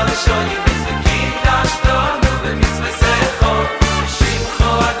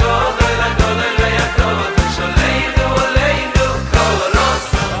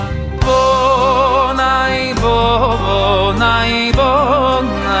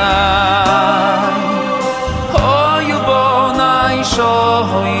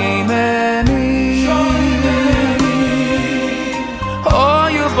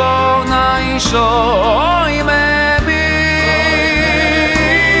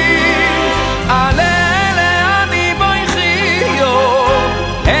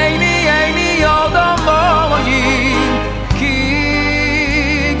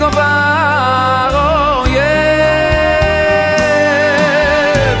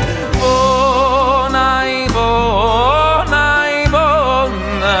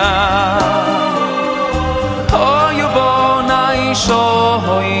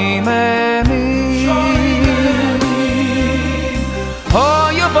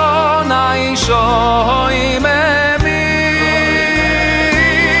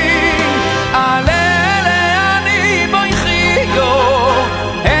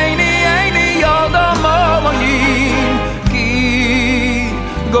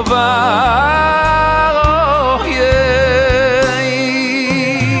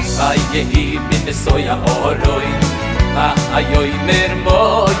soya oroi ma ayoy mermo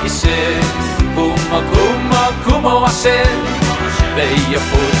yeshe kuma asher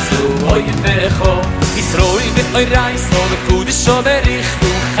veyafutzu oy vecho Yisroi ve'oray so v'kudisho v'richu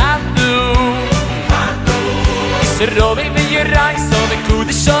chadu Yisroi ve'oray so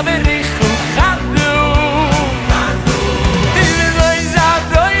v'kudisho v'richu chadu V'oy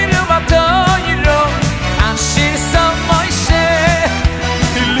zadoyru v'toyru Ashir so Moshe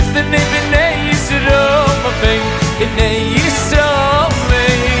Lifnei b'nei Yisroel b'nei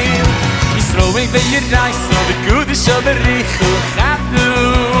Yisroel Yisroi ve'oray so v'kudisho v'richu chadu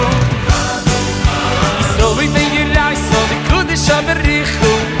Yisroi ve'oray so v'kudisho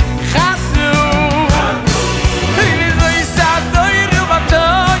v'richu chadu V'oy zadoyru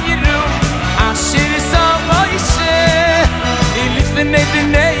v'toyru Ashir so Moshe Lifnei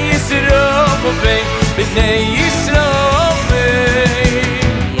b'nei Yisroel b'nei Yisroel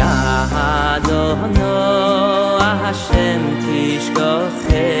Adono Hashem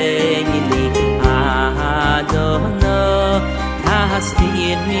tishkocheni Adono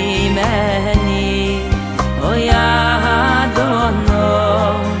tastir mimeni Oy Adono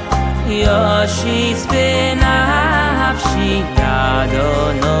Yoshis benafshi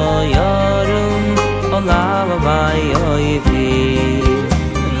Adono yorum Olam vayoyvi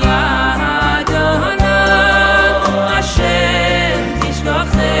Adono Hashem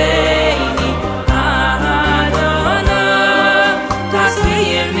tishkocheni Adono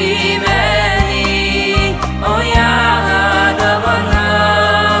tastir mimeni Oy Adono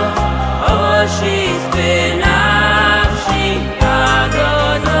Oshis benafshi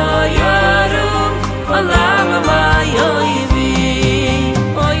Adono yorum Olam vayoyvi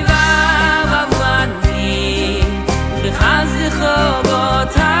Oy vavavani B'chazdicho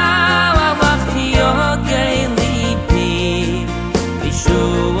b'otav Avachti yogeiliti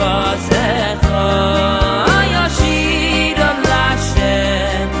Yeshua zecho Yoshir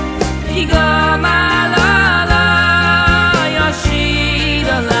Lashem Yigam alala Yoshir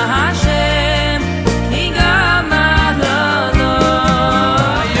Lashem Yigam alala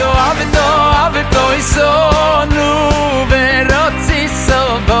Yo avito isonu Verotzi so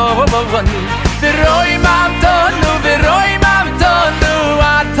v'vanu V'roi mamtonu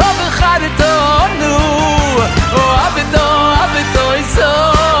Atov v'chartonu Avito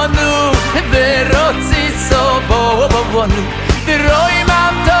isonu Verotzi so v'vanu V'roi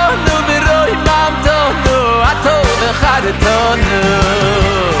mamtonu Atov v'chartonu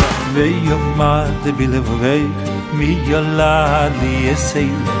V'yomad b'levvei mi yolad li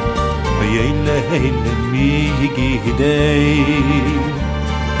yesele V'yeleile mi yigidei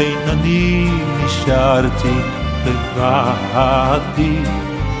Einani nisharti b'vadi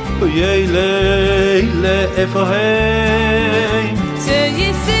V'yeleile efoheim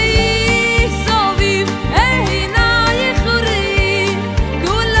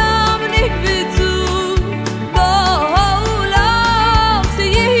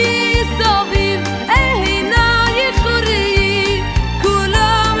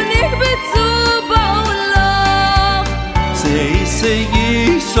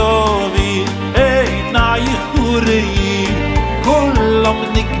khurei kulam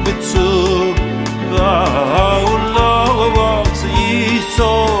nikbetsu Allah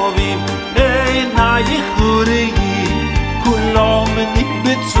yisovim einay khurei kulam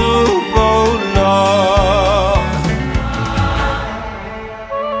nikbetsu Allah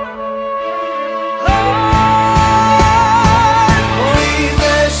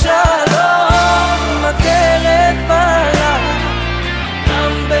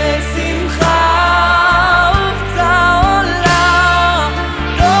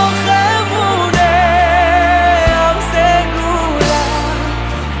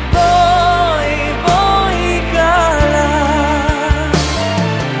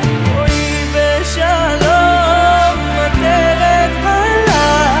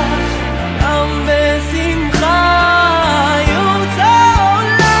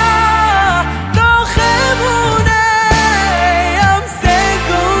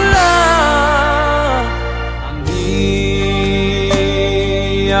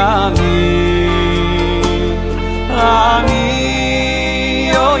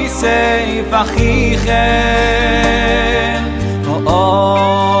Achichem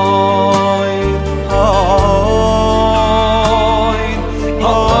Oy Oy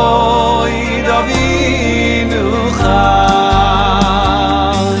Oy Davinu Chai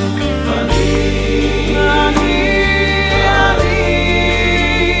Ani Ani Ani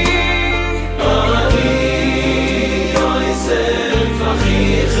Ani Yosef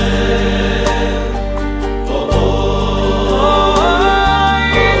Achichem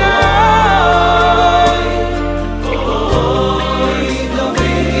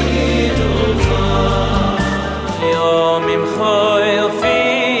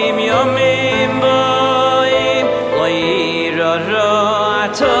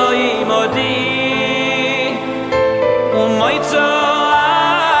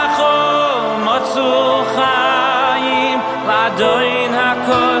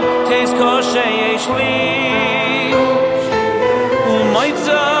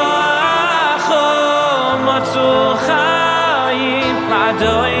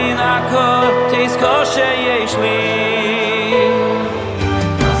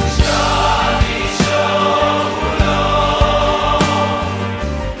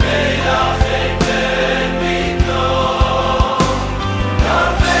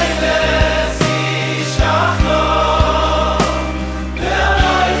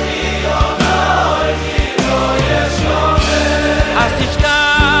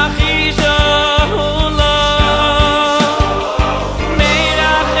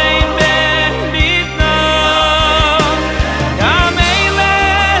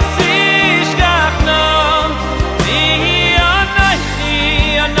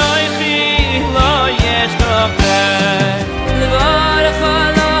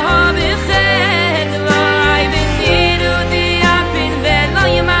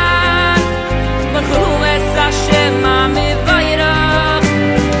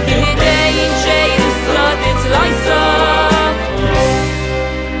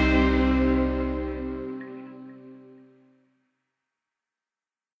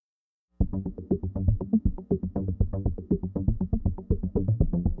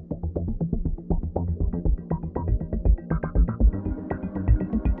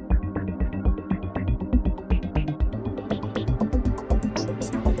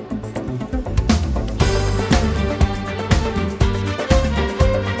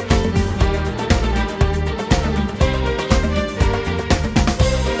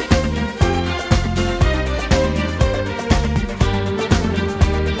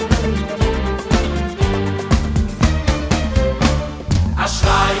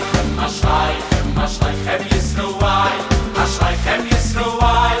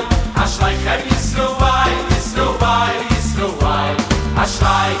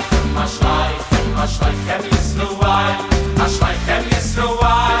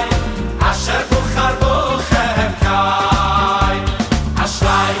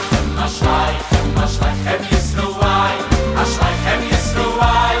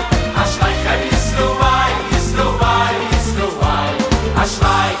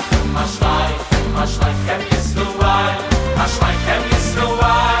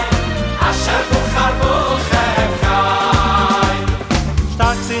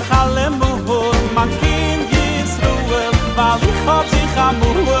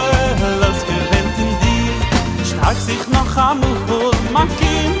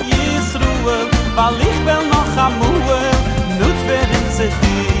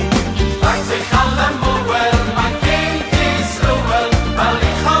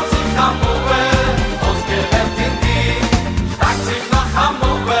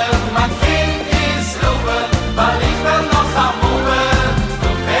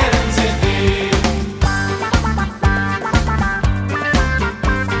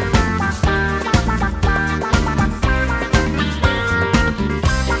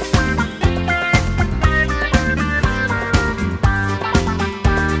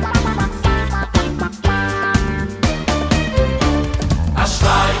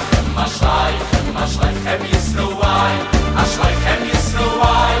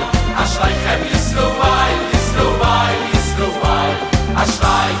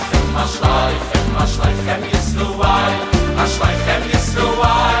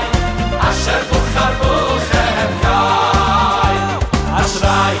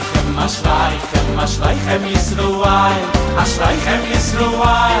Ashreichem Yisroel, Ashreichem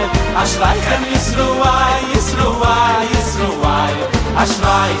Yisroel, Ashreichem Yisroel, Yisroel, Yisroel.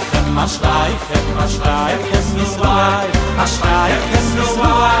 Ashreichem, Ashreichem, Ashreichem Yisroel, Ashreichem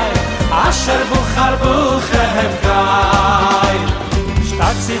Yisroel, Asher Buchar Buchem Gai.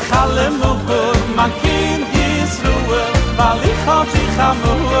 Stark sich alle Mutter, mein Kind Yisroel, weil ich hab sich am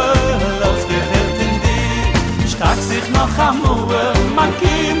Mutter ausgehört in dir. Stark sich noch am Mutter, mein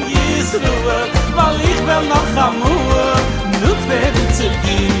Kind Yisroel, weil ich will noch am Mutter, nicht werden zu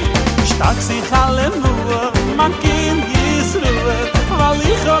dir. Stark sich alle Mutter, mein Kind Yisroel, weil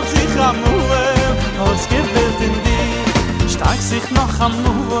ich hab sich am Mutter ausgehört in dir. Stark sich noch am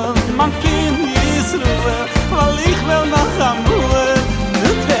Mutter, mein Kind Yisroel, weil ich will noch am Mutter,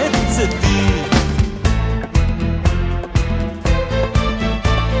 nicht werden zu dir.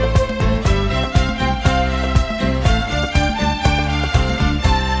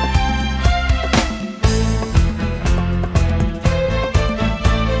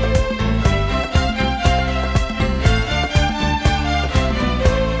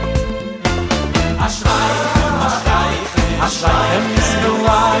 Ashreichem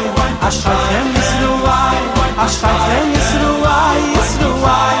Yisroel, Ashreichem Yisroel, Ashreichem Yisroel,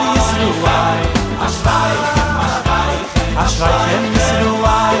 Yisroel, Yisroel. Ashreichem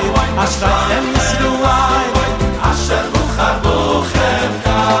Yisroel, Ashreichem Yisroel, Asher Buchar Buchem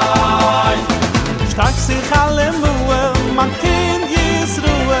Gai. Stark sich alle Muel, mein Kind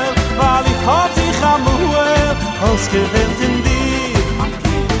Yisroel, weil ich hab sich am Muel ausgewählt in dir.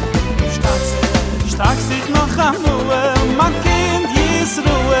 Stark sich noch am Muel, mein Kind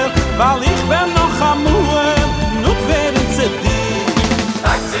Yisroel, weil ich bin noch am Muel, nicht werden zu dir.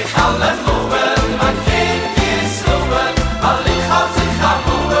 Stark sich alle Muel, mein Kind Yisroel, weil ich hab sich am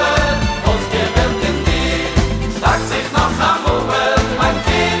Muel ausgewählt in dir. Stark sich noch am Muel, mein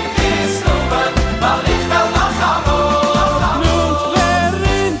Kind Yisroel, weil ich will noch am Muel, nicht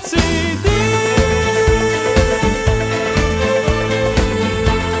werden zu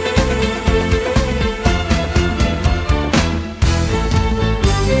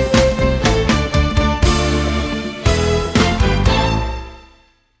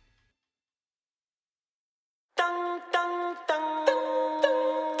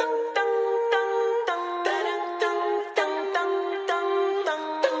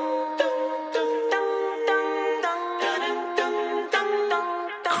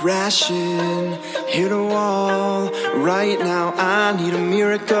Crashing, hit a wall. Right now I need a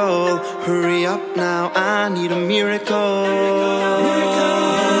miracle. Hurry up now, I need a miracle.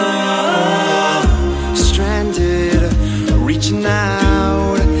 Stranded, reaching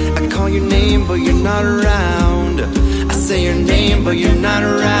out. I call your name but you're not around. I say your name but you're not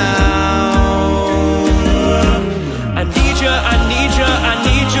around. I need you, I need you, I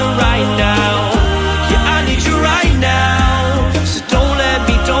need you right now. Yeah, I need you right now. So don't let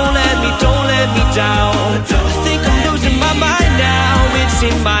me down. I think I'm losing my mind now. It's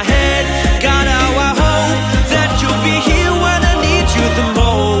in my head. God, how I hope that you'll be here when I need you the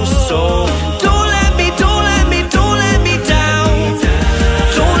most. So don't let me down. Don't let me down.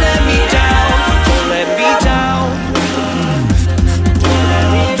 Don't let me down. Don't let me down.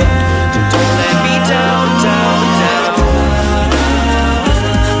 Don't let me down, down.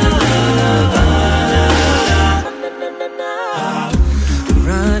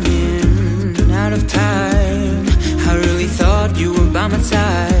 Running out of time. I really thought you were by my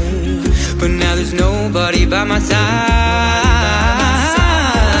side, but now there's nobody by my side.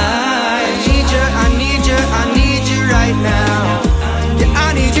 I need you, I need you, I need you right now. Yeah,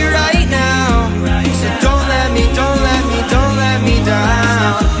 I need you right now. So don't let me down.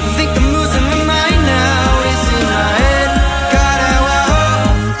 I think I'm losing my mind now. It's in my head. God, how I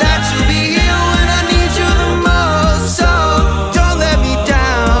hope that you'll be here when I need you the most. So don't let me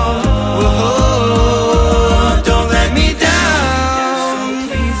down. Whoa, don't let me down.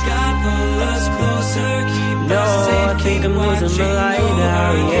 Please God, pull us closer, keep us safe. I think I'm losing my light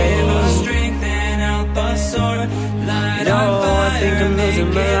now, yeah. Give us strength and help us soar. Light on fire, I think I'm losing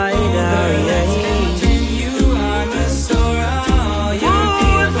my light now, yeah. Continue on the story.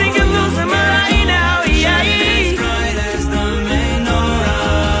 I think I'm losing my light now, yeah. As bright as the menorah.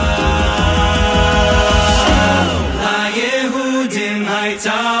 La Yehudim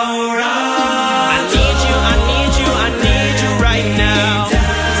Haitaura. I need you right now.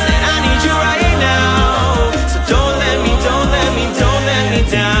 Said I need you right now. So don't let me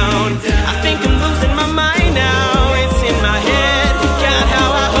down. I think I'm losing my mind now. It's in my head. God, how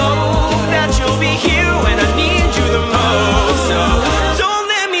I hope that you'll be here when I need you the most. So don't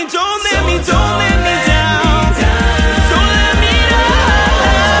let me down. Don't let me down.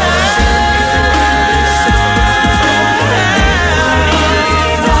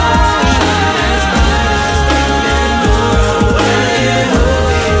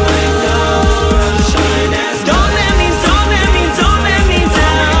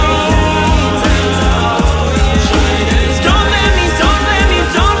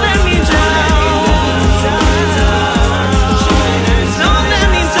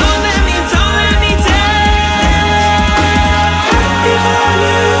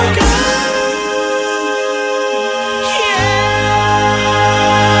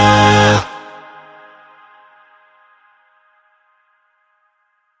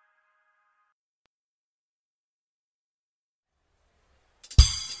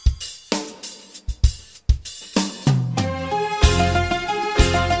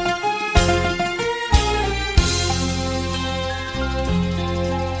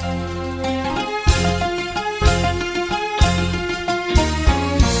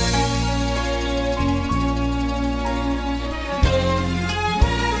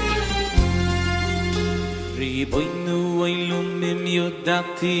 Riboynu oilumim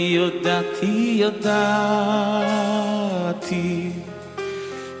yodati yodati yodati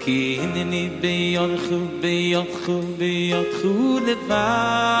Ki hineni beyodchu beyodchu beyodchu levad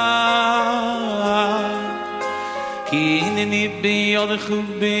Ki hineni beyodchu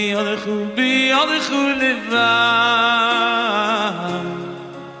beyodchu beyodchu levad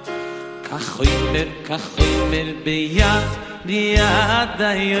Kachoymer beyad biyad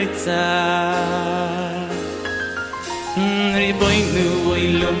hayotzar Riboynu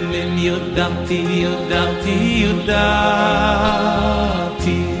oilomim yodati yodati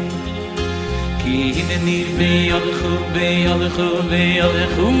yodati Ki hineni beyodchu beyodchu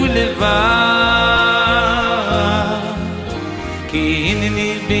beyodchu levad Ki hineni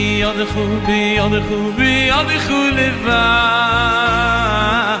beyodchu beyodchu beyodchu levad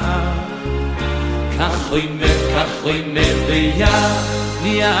Kachoymer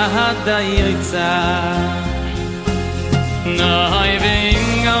biyad hayotzar Nay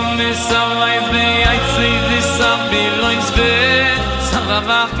vingam nisavay beyaitsi disabilois be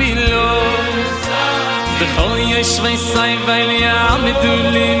savavach bilos Bechol yeshvei say vayl ya'amidu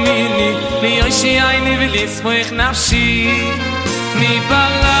limini Liyoshi ayni v'lismoich nafshi Mi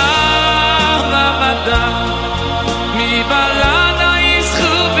balad avada Mi balad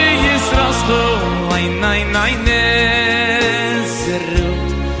ha'yischu v'yisroschu Ay nezeru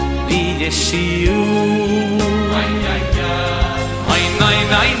v'yeshiu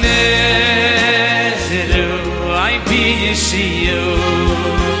Ay nezeru ay v'yeshiu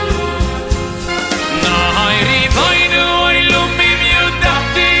Nay riboynu oilumim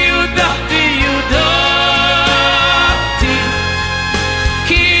yudati yudati yudati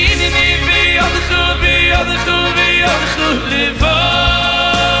Ki hineni biyodchu biyodchu biyodchu levad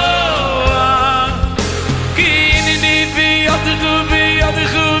Ki hineni biyodchu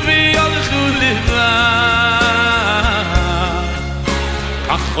biyodchu biyodchu levad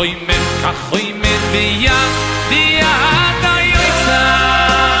Kachoymer biyad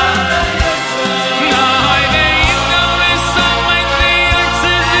hayotzar Nay ve'imgam v'samayt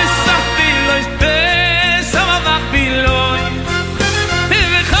v'yatzir v'sachbilois v'samavach bilois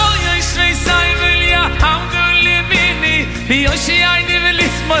V'chol yoshvei say v'ya'amdu limini Liyoshi ayni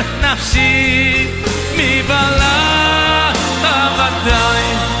v'lismoich nafshi Mi balad avadai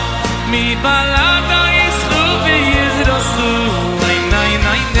Mi balad ha'yischu v'yizroschu Nay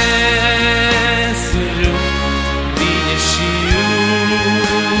nezeru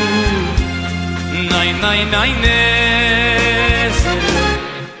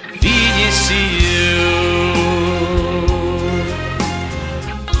v'yeshiu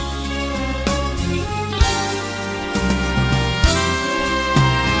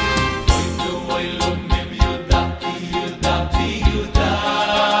Oilumim yudati yudati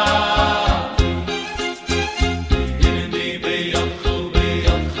yudati Hineni beyodchu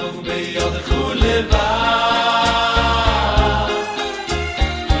beyodchu beyodchu levad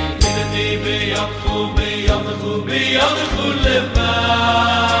Hineni beyodchu beyodchu beyodchu levad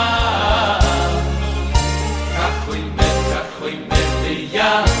Kachoymer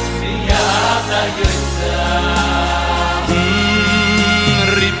biyad hayotzar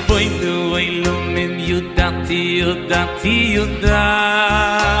Riboynu oilumim yudati yudati yudati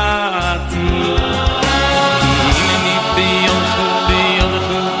Hineni beyodchu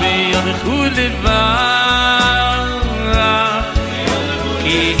beyodchu beyodchu levad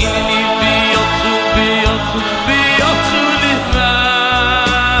Ki hineni beyodchu beyodchu beyodchu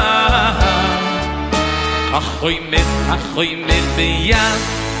levad Kachoymer biyad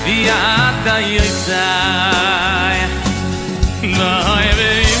hayotzar Nay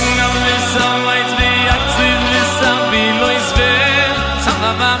ve'imgam v'samayt v'yatzir v'sabilois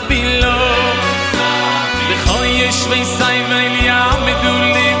v'samavach bilos B'chol yeshvei say vayl ya'amidu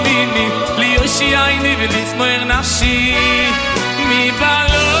limini Liyoshi ayni v'lismoich nafshi Mi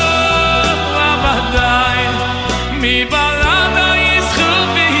balad avadai Mi balad ha'yischu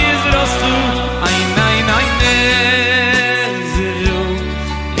v'yizroschu Ay nezeru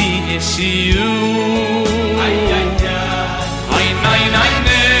v'yeshiu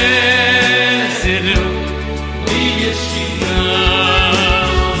nezeru v'yeshiu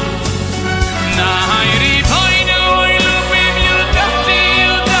Nay riboynu oilumim yudati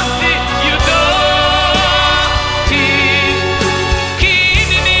yudati yudati Ki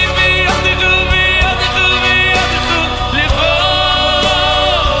hineni beyodchu beyodchu beyodchu levad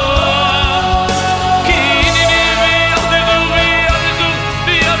Ki hineni beyodchu beyodchu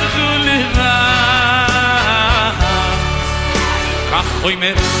beyodchu levad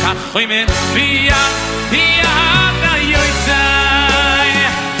Kachoymer biyad hayotzar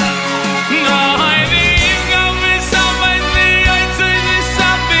Nay ve'imgam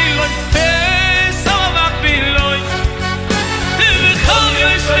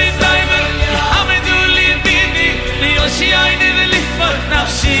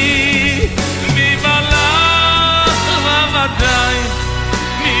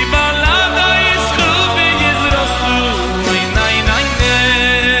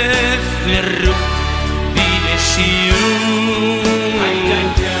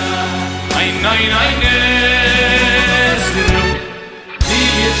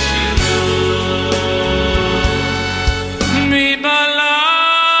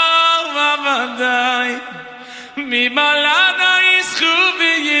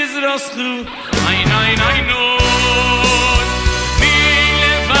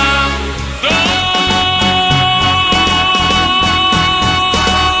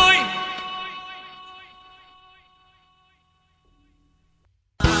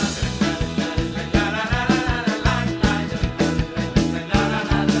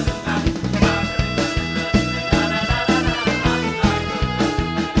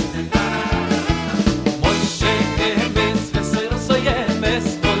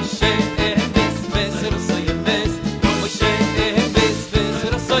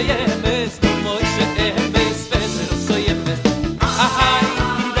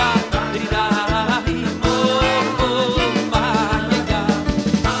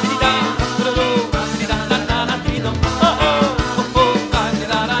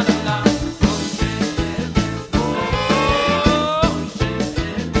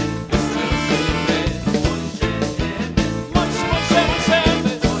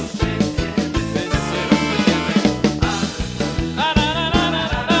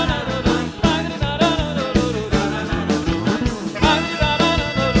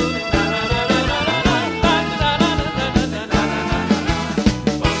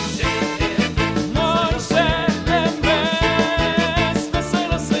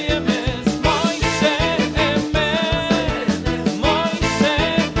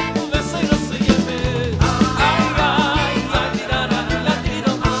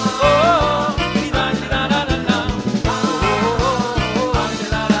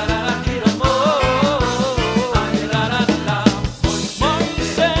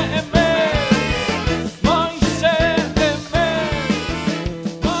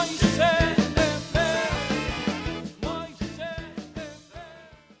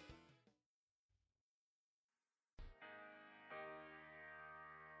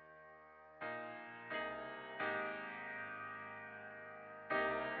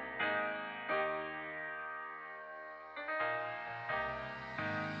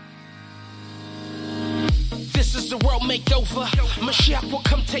This is the world makeover. Mashiach will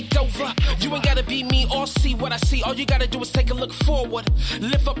come take over. You ain't gotta be me or see what I see. All you gotta do is take a look forward.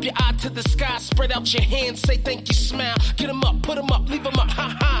 Lift up your eye to the sky. Spread out your hands. Say thank you, smile. Get them up, put them up, leave them up.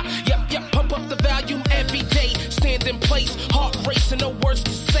 Ha ha. Yep, pump up the volume every day. Stand in place. Heart racing, no words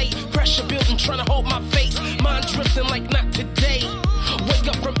to say. Pressure building, trying to hold my face. Mind drifting like not today. Wake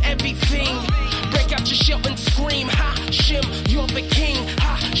up from everything. Break out your shell and scream. Ha, Shem, you're the king.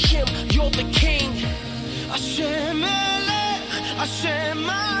 Ha, Shem, you're the king. Hashem Melech, Hashem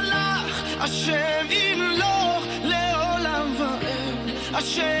Malach, Hashem Imloch, Leolam Va'ed.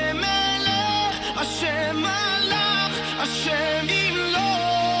 Hashem Melech, Hashem Malach, Hashem Imloch.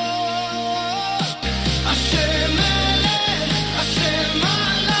 Hashem Melech, Hashem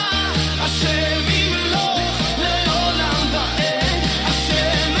Malach, Hashem Imloch, Leolam Va'ed.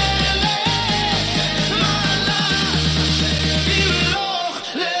 Hashem Melech, Malach, Hashem Imloch,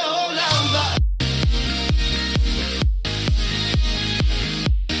 Leolam Va'ed.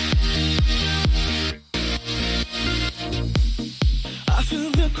 I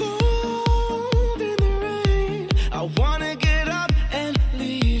feel the cold in the rain. I wanna get up and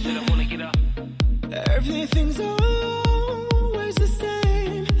leave. I wanna get up. Everything's always the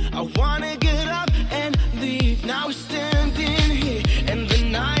same. I wanna get up and leave. Now we're standing here, and the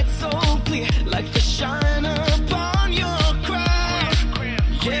night's so clear, like the shine upon your crown.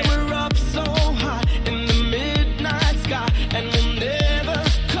 Yeah, we're up so high in the midnight sky, and we'll never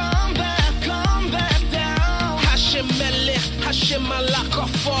come back down. Hashem Melech, Hashem Malach, our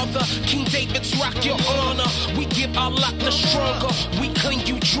Father, King David's rock, your honor. We give our lot the stronger. We cling,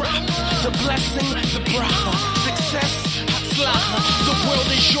 you drop. The blessing, the bracha, success, hatzlacha. The world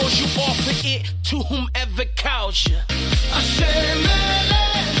is yours, you offer it to whomever calls you. Hashem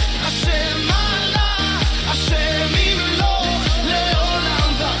Melech, Hashem Malach, Hashem Imloch,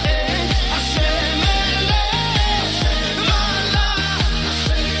 Leolam Va'ed. Hashem Melech, Malach,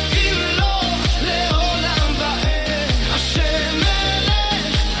 Hashem Imloch, Leolam Va'ed. Hashem Melech,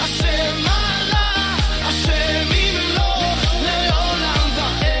 Hashem Malach, Hashem Imloch, Leolam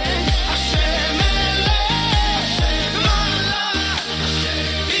Va'ed. Hashem Melech, Malach,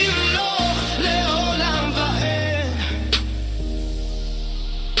 Hashem Imloch, Leolam Va'ed.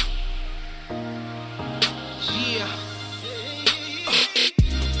 Yeah.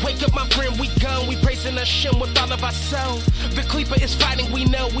 Wake up, my friend, we gone. We praising Hashem with all of ourselves. The Kleeper is fighting, we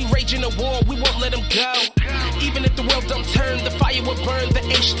know. We raging a war, we won't let him go. Even if the world don't turn, the fire will burn. The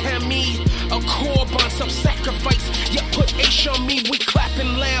H Tamid, A korban, self-sacrifice. Yeah, put H on me, we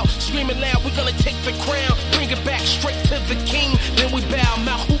clapping loud, screaming loud. We're gonna take the crown, bring it back straight to the king. Then we bow,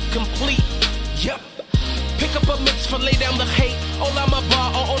 Malchut complete. Yep. Pick up a mitzvah, lay down the hate. Olam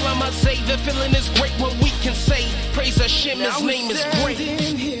haba, or olam hazeh. The feeling is great, what we can say. Praise Hashem, His name is great.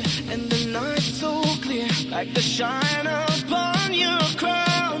 Here, and the night's so clear, like the shine upon your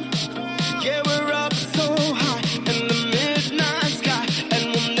crown. Yeah, we're up so high in the midnight sky,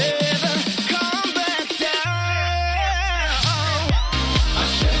 and we'll never come back down.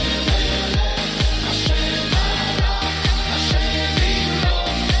 Hashem Melech, Hashem Malach, Hashem Imo,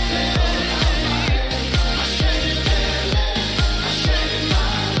 Leolam Vaed. Hashem Melech, Hashem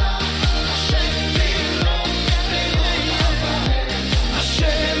Malach, Hashem Imo, Leolam Vaed.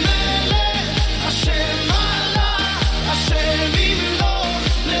 Hashem Melech, Hashem Malach, Hashem Imo,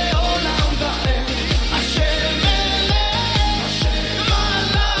 Leolam Vaed. Hashem Melech, Hashem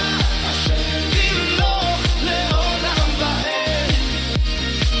Malach, Hashem Imo, Leolam Vaed.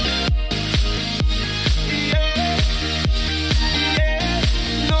 Yeah, yeah,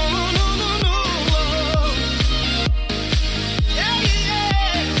 no, no, no, no, no. Yeah, yeah,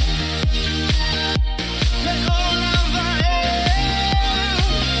 Leolam Vaed.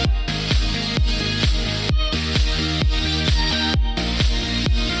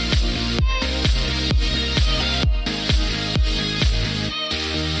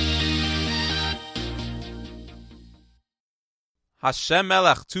 Hashem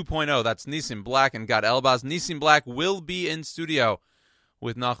Melech 2.0. That's Nissim Black and Gad Elbaz. Nissim Black will be in studio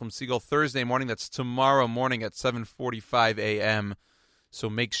with Nachum Siegel Thursday morning. That's tomorrow morning at 7:45 a.m.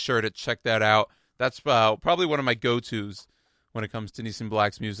 So make sure to check that out. That's probably one of my go-tos when it comes to Nissim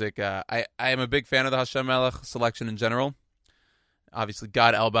Black's music. I am a big fan of the Hashem Melech selection in general. Obviously,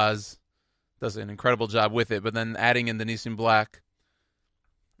 Gad Elbaz does an incredible job with it, but then adding in the Nissim Black,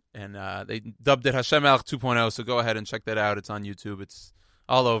 and they dubbed it Hashem Melech 2.0, so go ahead and check that out. It's on YouTube. It's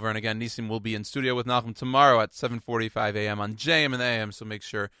all over. And again, Nissim will be in studio with Nachum tomorrow at 7:45 a.m. on JM and the AM, so make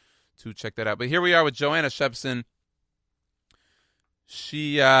sure to check that out. But here we are with Joanna Shebson.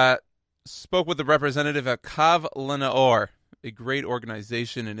 She spoke with the representative at Kav Lenaor, a great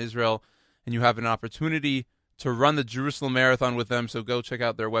organization in Israel, and you have an opportunity to run the Jerusalem Marathon with them, so go check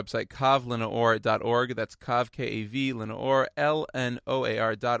out their website, kavlenaor.org. That's Kav, K-A-V, Lenaor,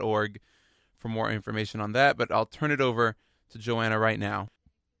 L-N-O-A-R.org for more information on that. But I'll turn it over to Joanna right now.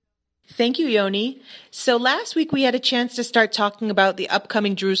 Thank you, Yoni. So last week we had a chance to start talking about the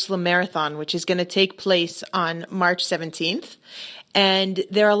upcoming Jerusalem Marathon, which is going to take place on March 17th. And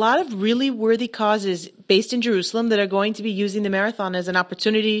there are a lot of really worthy causes based in Jerusalem that are going to be using the marathon as an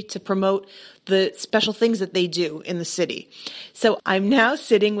opportunity to promote the special things that they do in the city. So I'm now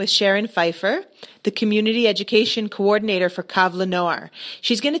sitting with Sharon Feifer, the Community Education Coordinator for Kav Lenaor.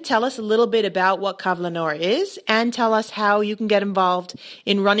 She's going to tell us a little bit about what Kav Lenaor is and tell us how you can get involved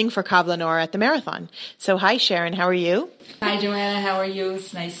in running for Kav Lenaor at the marathon. So hi, Sharon. How are you? Hi, Joanna. How are you?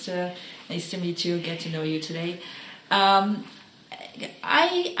 It's nice to meet you, get to know you today.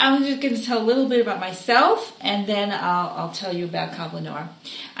 I'm just going to tell a little bit about myself, and then I'll tell you about Kav Lenaor.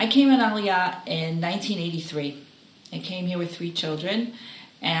 I came in Aliyah in 1983. I came here with 3 children,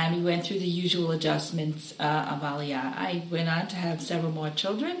 and we went through the usual adjustments of Aliyah. I went on to have several more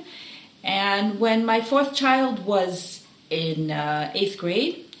children, and when my 4th child was in 8th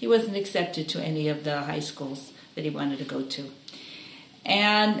grade, he wasn't accepted to any of the high schools that he wanted to go to.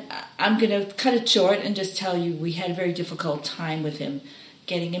 And I'm going to cut it short and just tell you we had a very difficult time with him,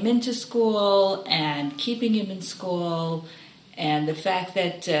 getting him into school and keeping him in school, and the fact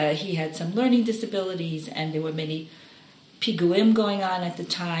that he had some learning disabilities and there were many piguim going on at the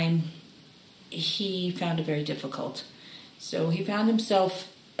time. He found it very difficult. So he found himself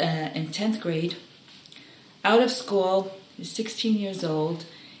in 10th grade, out of school. He was 16 years old,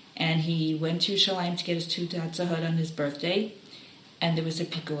 and he went to Yerushalayim to get his Teudat Zahod on his birthday. And there was a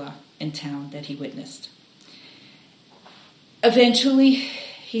pigua in town that he witnessed. Eventually,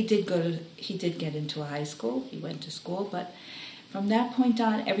 he did get into a high school. He went to school, but from that point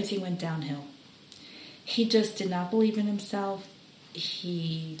on, everything went downhill. He just did not believe in himself.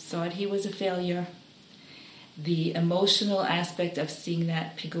 He thought he was a failure. The emotional aspect of seeing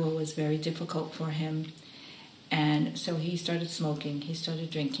that pigua was very difficult for him. And so he started smoking, he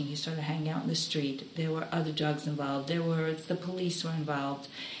started drinking, he started hanging out in the street. There were other drugs involved. The police were involved.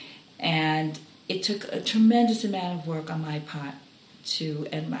 And it took a tremendous amount of work on my part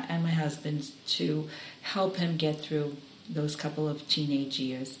and my husband's to help him get through those couple of teenage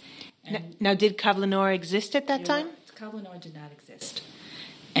years. Now, did Kav Lenaor exist at that time? Kav Lenaor did not exist.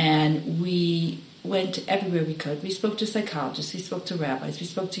 And we went everywhere we could. We spoke to psychologists, we spoke to rabbis, we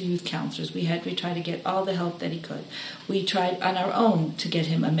spoke to youth counselors. We tried to get all the help that he could. We tried on our own to get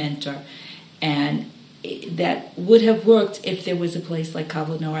him a mentor. And that would have worked if there was a place like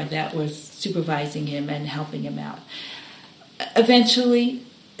Kavla Noor that was supervising him and helping him out. Eventually,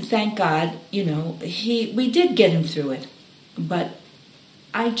 thank God, we did get him through it. But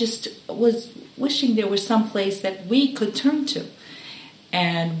I just was wishing there was some place that we could turn to.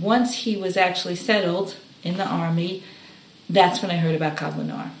 And once he was actually settled in the army, that's when I heard about Kavla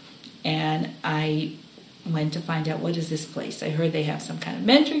Noor. And I went to find out, what is this place? I heard they have some kind of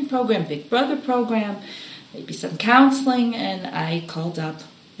mentoring program, Big Brother program, maybe some counseling, and I called up.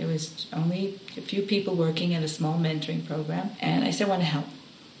 There was only a few people working at a small mentoring program, and I said, I want to help.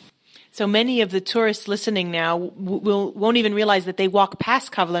 So many of the tourists listening now won't even realize that they walk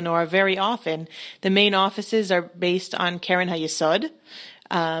past Kavla Noor very often. The main offices are based on Keren HaYesod.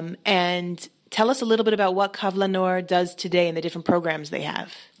 And tell us a little bit about what Kavla Noor does today and the different programs they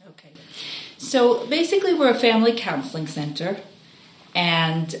have. Okay. So basically we're a family counseling center,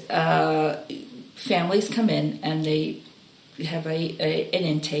 and families come in and they have an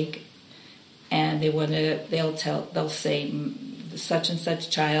intake, and they'll say, such and such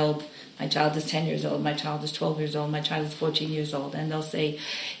child, my child is 10 years old, my child is 12 years old, my child is 14 years old. And they'll say,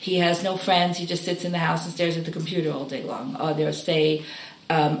 he has no friends, he just sits in the house and stares at the computer all day long. Or they'll say,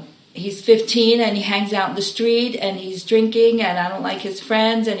 he's 15 and he hangs out in the street and he's drinking and I don't like his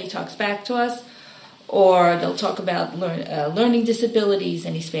friends and he talks back to us. Or they'll talk about learning disabilities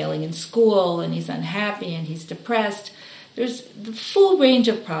and he's failing in school and he's unhappy and he's depressed. There's the full range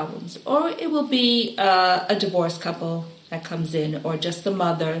of problems. Or it will be a divorced couple that comes in, or just the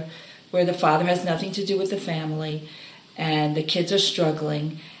mother, where the father has nothing to do with the family, and the kids are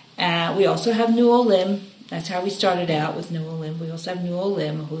struggling. We also have New Olim. That's how we started out, with New Olim. We also have New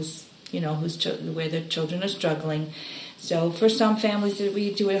Olim, where the children are struggling. So for some families,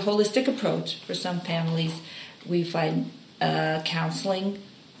 we do a holistic approach. For some families, we find counseling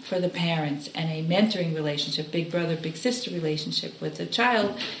for the parents and a mentoring relationship, big brother, big sister relationship with the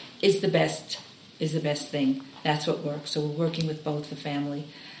child is the best thing. That's what works. So we're working with both the family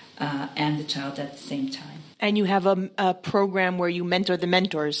and the child at the same time. And you have a program where you mentor the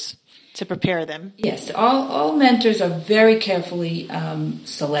mentors to prepare them. Yes, all mentors are very carefully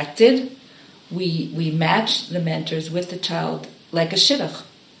selected. We match the mentors with the child like a shidduch,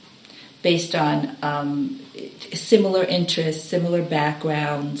 based on similar interests, similar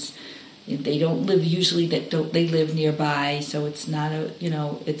backgrounds. They don't live usually. They live nearby, so it's not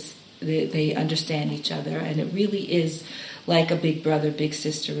they understand each other, and it really is like a big brother, big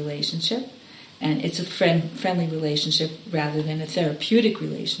sister relationship, and it's a friendly relationship rather than a therapeutic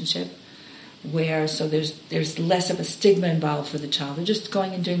relationship, so there's less of a stigma involved for the child. They're just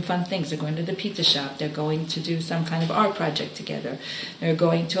going and doing fun things. They're going to the pizza shop. They're going to do some kind of art project together. They're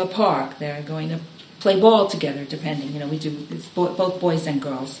going to a park. They're going to play ball together, depending. We do both boys and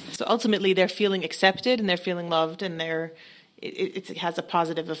girls. So ultimately, they're feeling accepted and they're feeling loved, and it has a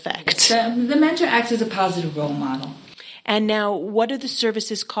positive effect. The mentor acts as a positive role model. And now, what do the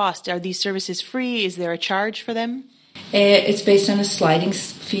services cost? Are these services free? Is there a charge for them? It's based on a sliding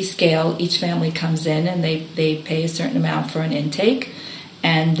fee scale. Each family comes in and they pay a certain amount for an intake,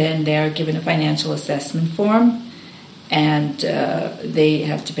 and then they are given a financial assessment form, and they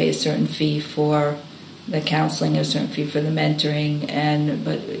have to pay a certain fee for the counseling, a certain fee for the mentoring,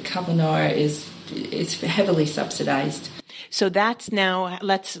 but Kavla Noor it's heavily subsidized. So that's now,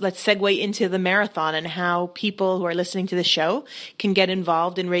 let's segue into the marathon and how people who are listening to the show can get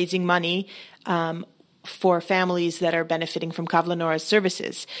involved in raising money for families that are benefiting from Kavla Noor's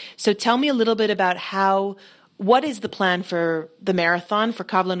services. So tell me a little bit about what is the plan for the marathon for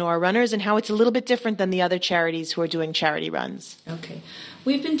Kavla Noor runners, and how it's a little bit different than the other charities who are doing charity runs. Okay.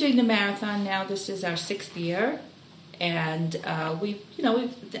 We've been doing the marathon now. This is our 6th year. And we've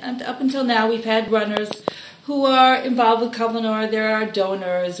up until now, we've had runners who are involved with Kavla Noor. There are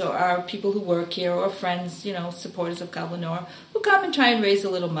donors or are people who work here or friends, supporters of Kavla Noor, who come and try and raise a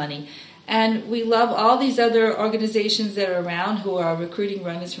little money. And we love all these other organizations that are around who are recruiting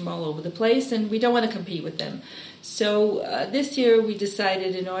runners from all over the place, and we don't want to compete with them. So this year we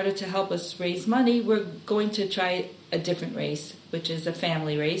decided, in order to help us raise money, we're going to try a different race, which is a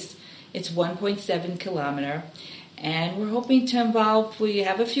family race. It's 1.7 kilometer. And we're hoping to involve, we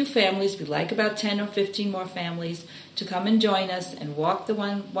have a few families, we'd like about 10 or 15 more families to come and join us and walk the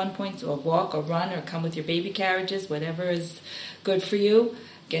walk or run, or come with your baby carriages, whatever is good for you.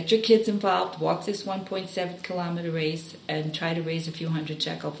 Get your kids involved, walk this 1.7 kilometer race, and try to raise a few hundred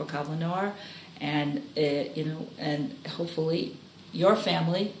shekel for Kavla Noor, and and hopefully your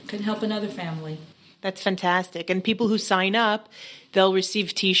family can help another family. That's fantastic. And people who sign up, they'll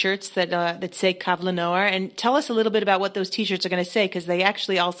receive T-shirts that say Kav LaNoar. And tell us a little bit about what those T-shirts are going to say, because they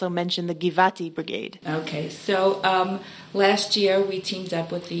actually also mention the Givati Brigade. Okay, so last year we teamed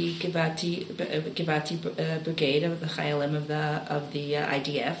up with the Givati Brigade of the Chayalim of the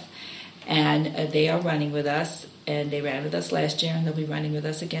IDF, and they are running with us. And they ran with us last year, and they'll be running with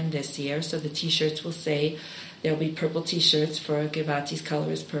us again this year. So the T-shirts will say, there'll be purple T-shirts for Givati's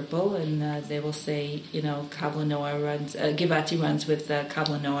color is purple, and they will say, Kav LaNoar runs, Givati runs with Kav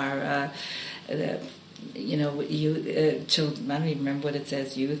LaNoar, children, I don't even remember what it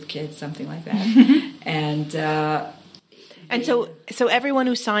says, youth, kids, something like that. And so everyone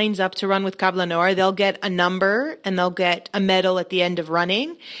who signs up to run with Kav LaNoar, they'll get a number, and they'll get a medal at the end of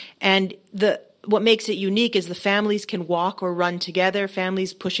running. And what makes it unique is the families can walk or run together,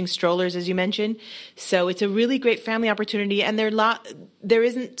 families pushing strollers, as you mentioned. So it's a really great family opportunity, and there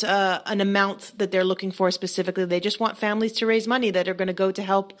isn't an amount that they're looking for specifically. They just want families to raise money that are going to go to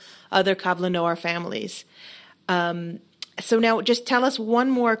help other Kav LaNoar families. So now just tell us one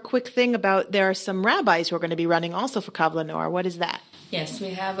more quick thing about, there are some rabbis who are going to be running also for Kav LaNoar. What is that? Yes, we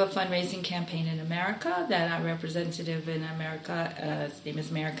have a fundraising campaign in America that our representative in America, his name is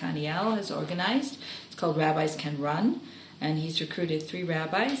Meir Kaniel, has organized. It's called Rabbis Can Run, and he's recruited 3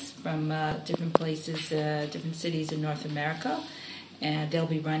 rabbis from different places, different cities in North America, and they'll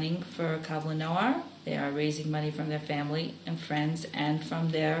be running for Kav LaNoar. They are raising money from their family and friends and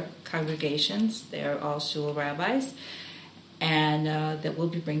from their congregations. They are all shul rabbis, and that we'll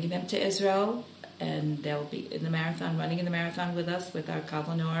be bringing them to Israel. And they'll be in the marathon, running in the marathon with us with our Kav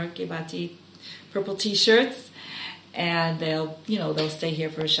LaNoar Givati purple T-shirts, and they'll stay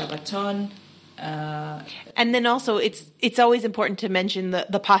here for a Shabbaton. And then also, it's always important to mention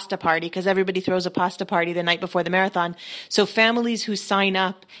the pasta party, because everybody throws a pasta party the night before the marathon. So families who sign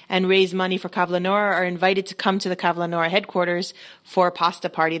up and raise money for Kav LaNoar are invited to come to the Kav LaNoar headquarters for a pasta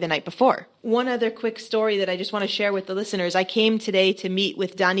party the night before. One other quick story that I just want to share with the listeners. I came today to meet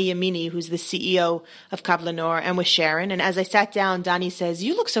with Dani Yamini, who's the CEO of Kav LaNoar, and with Sharon. And as I sat down, Dani says,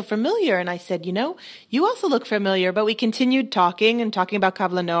 "You look so familiar." And I said, "You also look familiar." But we continued talking about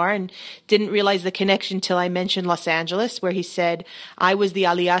Kav LaNoar, and didn't realize the connection till I mentioned Los Angeles, where he said, "I was the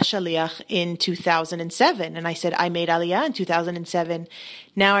Aliyah Shaliach in 2007. And I said, "I made Aliyah in 2007.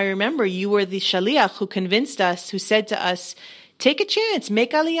 Now I remember you were the Shaliach who convinced us, who said to us, take a chance,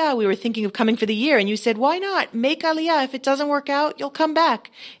 make Aliyah. We were thinking of coming for the year." And you said, "Why not? Make Aliyah. If it doesn't work out, you'll come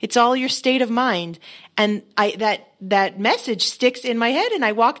back. It's all your state of mind." And that message sticks in my head, and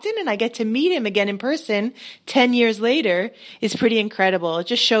I walked in and I get to meet him again in person 10 years later is pretty incredible. It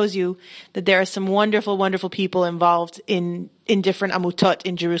just shows you that there are some wonderful, wonderful people involved in different amutot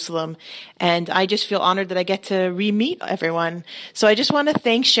in Jerusalem. And I just feel honored that I get to re-meet everyone. So I just want to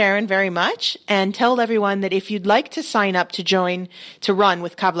thank Sharon very much and tell everyone that if you'd like to sign up to run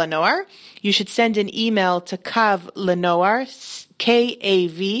with Kav LaNoar, you should send an email to Kav LaNoar,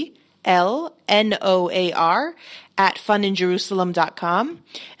 KAVLNOAR, at funinjerusalem.com.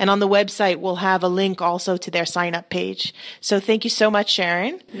 And on the website, we'll have a link also to their sign-up page. So thank you so much,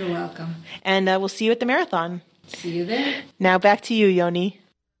 Sharon. You're welcome. And we'll see you at the marathon. See you there. Now back to you, Yoni.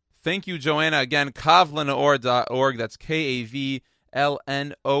 Thank you, Joanna. Again, kavlanoar.org. That's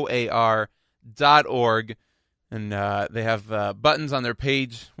KAVLNOAR.org. And they have buttons on their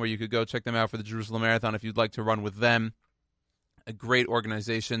page where you could go check them out for the Jerusalem Marathon if you'd like to run with them. A great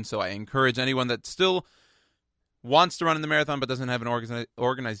organization. So I encourage anyone that still wants to run in the marathon but doesn't have an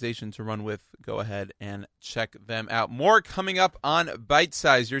organization to run with, go ahead and check them out. More coming up on Bite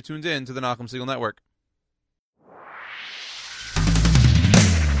Size. You're tuned in to the Nachum Segal Network.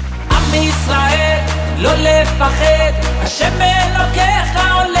 עם ישראל, לא לפחד, השם אלוקיך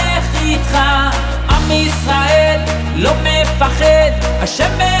הולך איתך. עם ישראל, לא מפחד,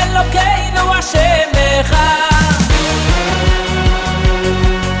 השם אלוקינו השם אחד.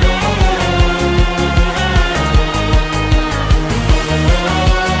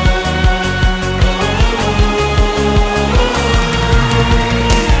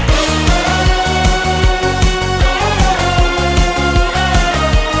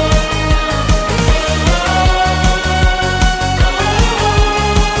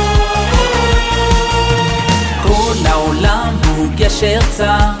 גשר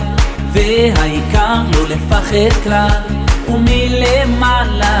צר, והעיקר לא לפחד כלל,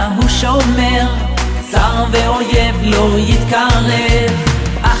 ומלמעלה הוא שומר, צר ואויב לא יתקרב,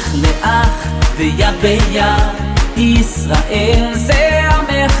 אח לאח ויד ביד, ישראל זה עם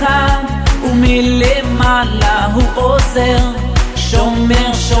אחד, ומלמעלה הוא עוזר,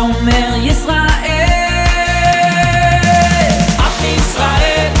 שומר שומר ישראל. עם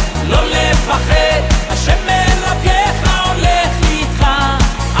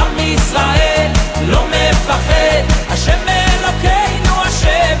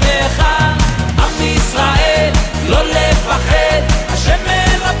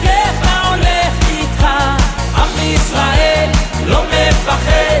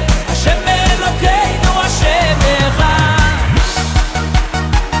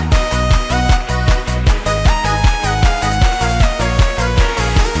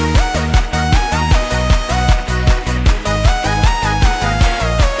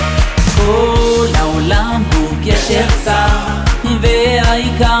גשר צר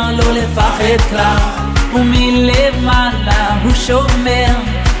והעיקר לא לפחד כלל ומלמעלה הוא שומר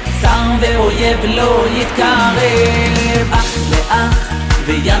צר ואויב לא יתקרב אח לאח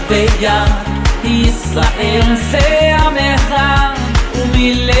ויד ביד ישראל זה עמך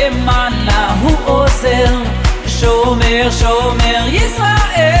ומלמעלה הוא עוזר שומר שומר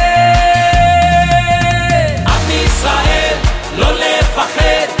ישראל עם ישראל לא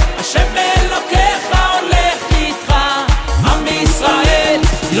לפחד השם אלוקיך הולך איתך עם ישראל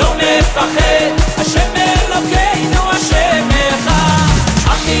לא מפחד השם אלוקינו השם אחד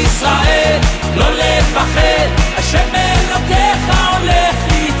עם ישראל לא לפחד השם אלוקיך הולך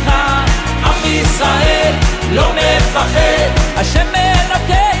איתך עם ישראל לא מפחד השם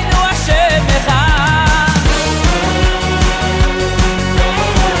אלוקינו השם אחד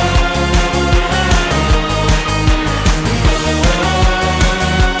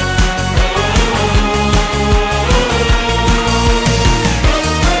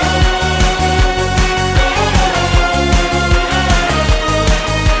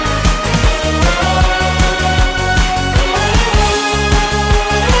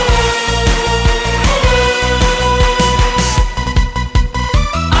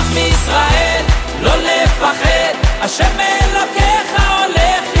השם אלוקיך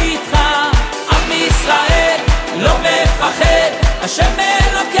הולך איתך עם ישראל לא מפחד השם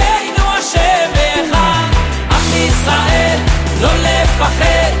אלוקינו השם אחד עם ישראל לא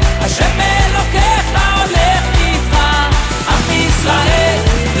לפחד השם אלוקיך הולך איתך עם ישראל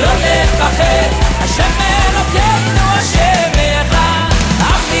לא לפחד השם אלוקינו השם אחד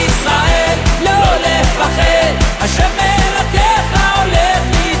עם ישראל לא לפחד השם אלוקיך הולך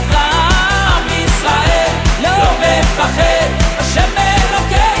איתך עם ישראל לא מפחד השם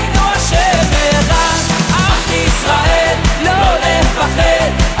אלוקינו השם אחד עם ישראל לא לפחד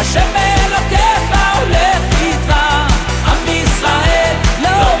השם אלוקיך הולך איתך עם ישראל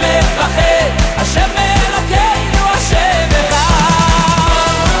לא מפחד השם אלוקינו השם אחד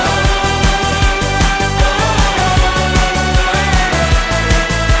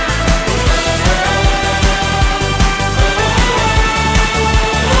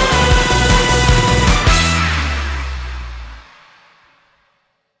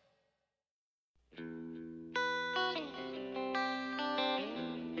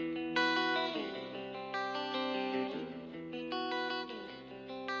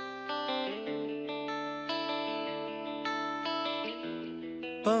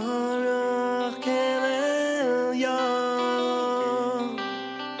Baruch Kelel Yom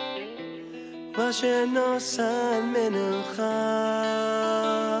Vasher Nosan Menucha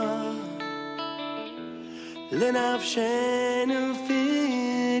Lenafshenu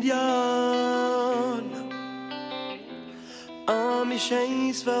Fidyon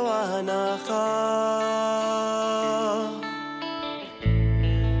Amisheis V'Anacha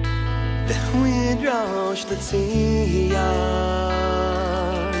Vehu Yidrosh L'Tzion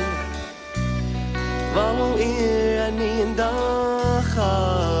Vamo ir ani indacha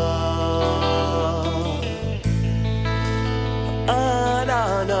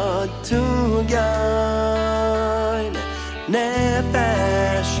Adana tugain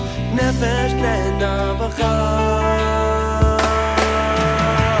Nefesh, nefesh glenavacha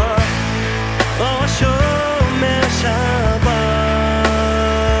Oh shomer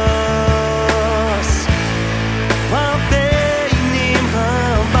Shabbos V'beinim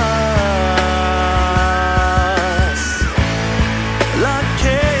haba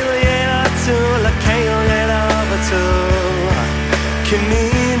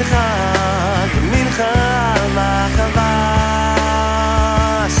K'mincha, k'mincha al machavas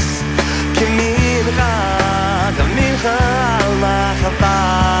K'mincha, k'mincha al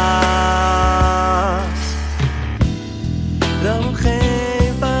machavas Rochei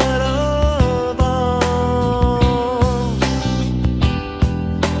barovos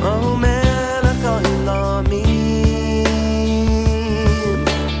O melech olamim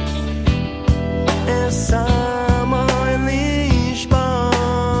Esamo elishbos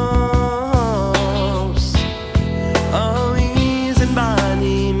Oiz and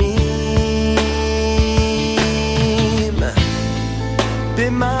banimim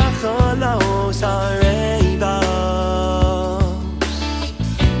B'macholos harevos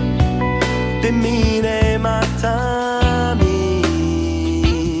B'mine matamim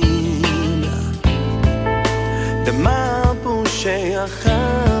B'mapushei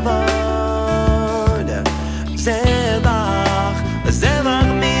achavod Zevach, zevach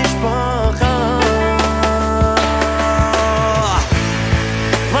mishpocha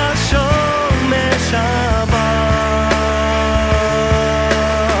Vashomer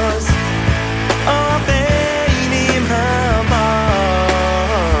Shabbos Obey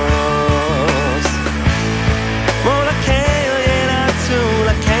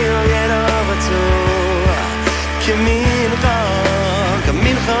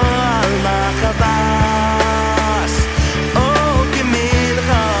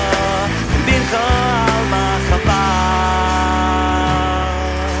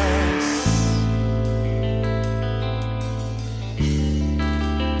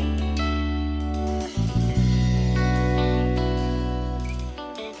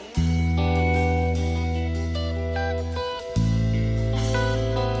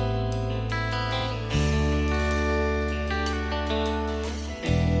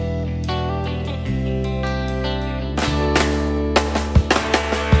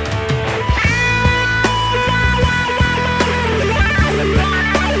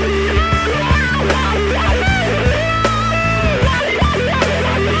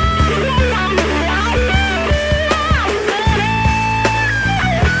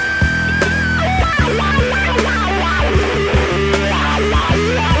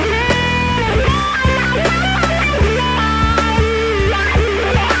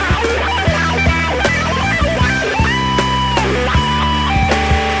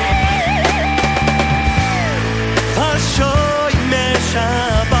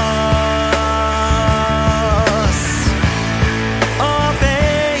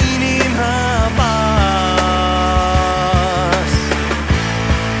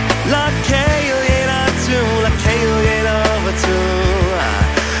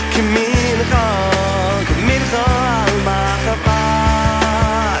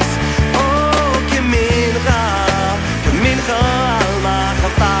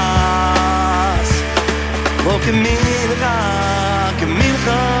כמינך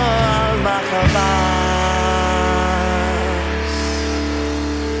על מחבש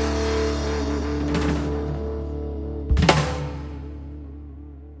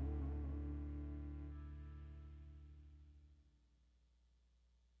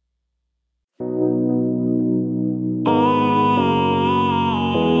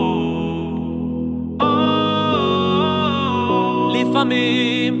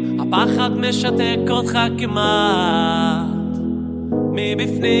לפעמים הפחד משתק אותך כמעט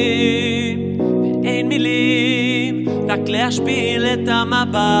מבפנים ואין מילים רק להשפיל את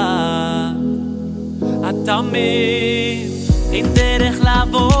המבט התמיד אין דרך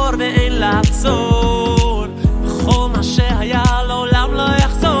לעבור ואין לעצור בכל מה שהיה לעולם לא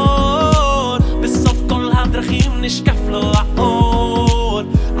יחזור בסוף כל הדרכים נשקף לו האור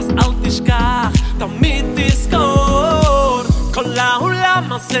אז אל תשכח תמיד תזכור כל העולם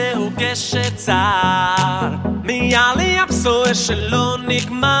הזה הוא גשת צר מעלי הבשורה שלא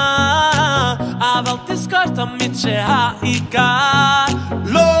נגמר אבל תזכור תמיד שהעיקר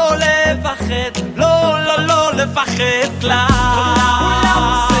לא לפחד לא לפחד כלל כל העולם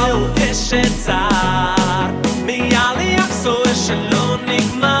הזה הוא גשת צר מעלי הבשורה שלא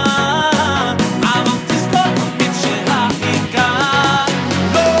נגמר אבל תזכור תמיד שהעיקר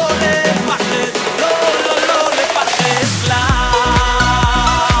לא לפחד לא לפחד כלל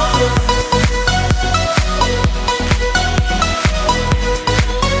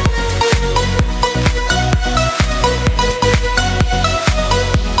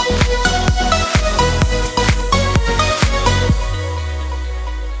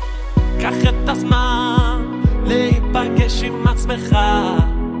עם עצמך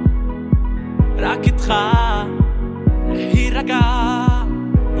רק איתך להירגע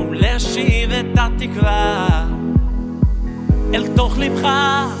ולהשיב את התקווה אל תוך לבך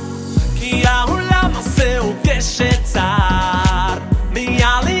כי העולם הזה הוא גשת צר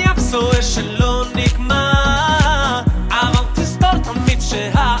מעלי הבשורה שלא נגמר אבל תזכור תמיד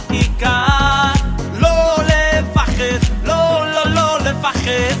שהעיקר לא לפחד לא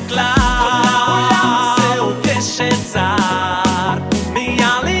לפחד כלל העולם הזה הוא גשת צר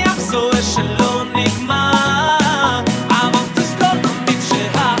מעלי הבשורה שלא נגמר אבל תזכור תמיד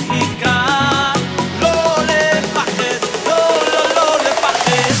שהעיקר לא לפחד לא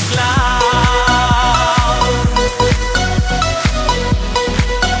לפחד כלל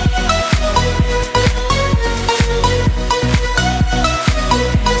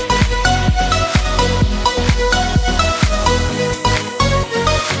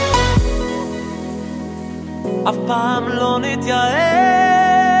אף פעם לא נתייאש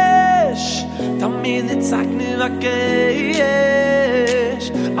תמיד נצעק נבקש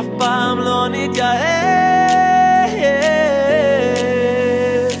אף פעם לא נתייאש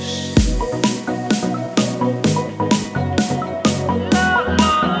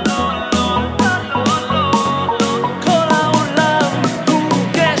כל העולם הוא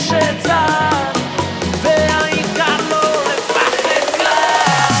גשת צר והעיקר לא לפחד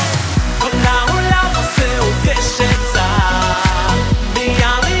כלל כל העולם הזה הוא גשת צר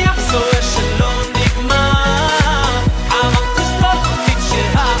מעלי הבשורה שלא נגמר אבל תזכור תמיד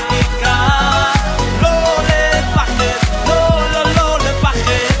שהעיקר לא לפחד לא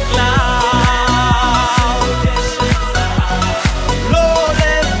לפחד כלל לא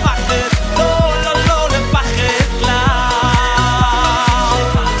לפחד לא לפחד כלל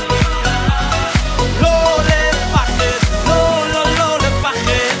לא לפחד לא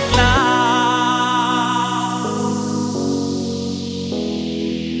לפחד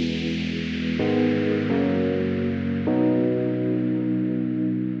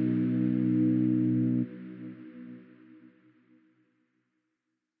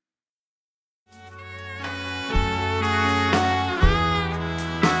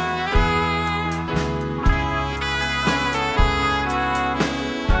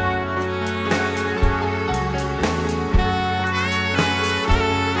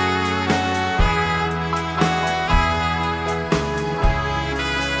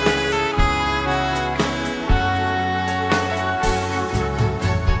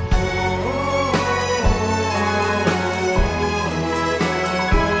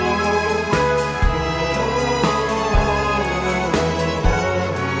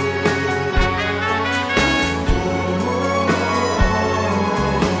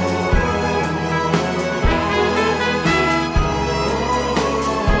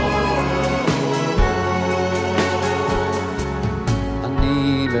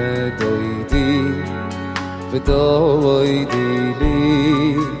אני לדוידי ודוידי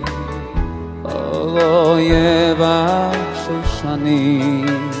לי אוי יבח שושני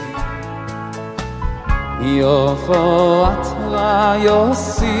יופו עטרה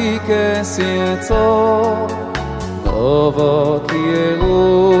יוסי כסרצו טובות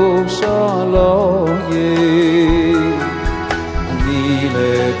ירושלים אני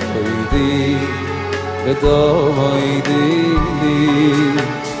לתוידי ודוידי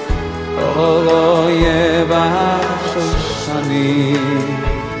אורו יבשושני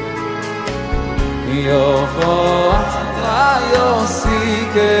יופו עטרה יוסי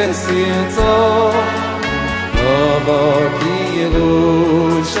כסרצו טובות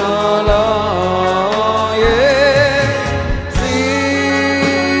ירושלים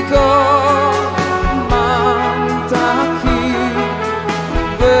זיקו ממתקים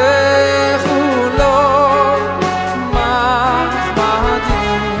וכולו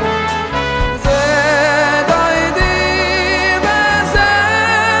מחמדים זה דוידי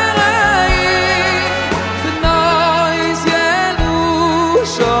וזרעי בנויס ירושלים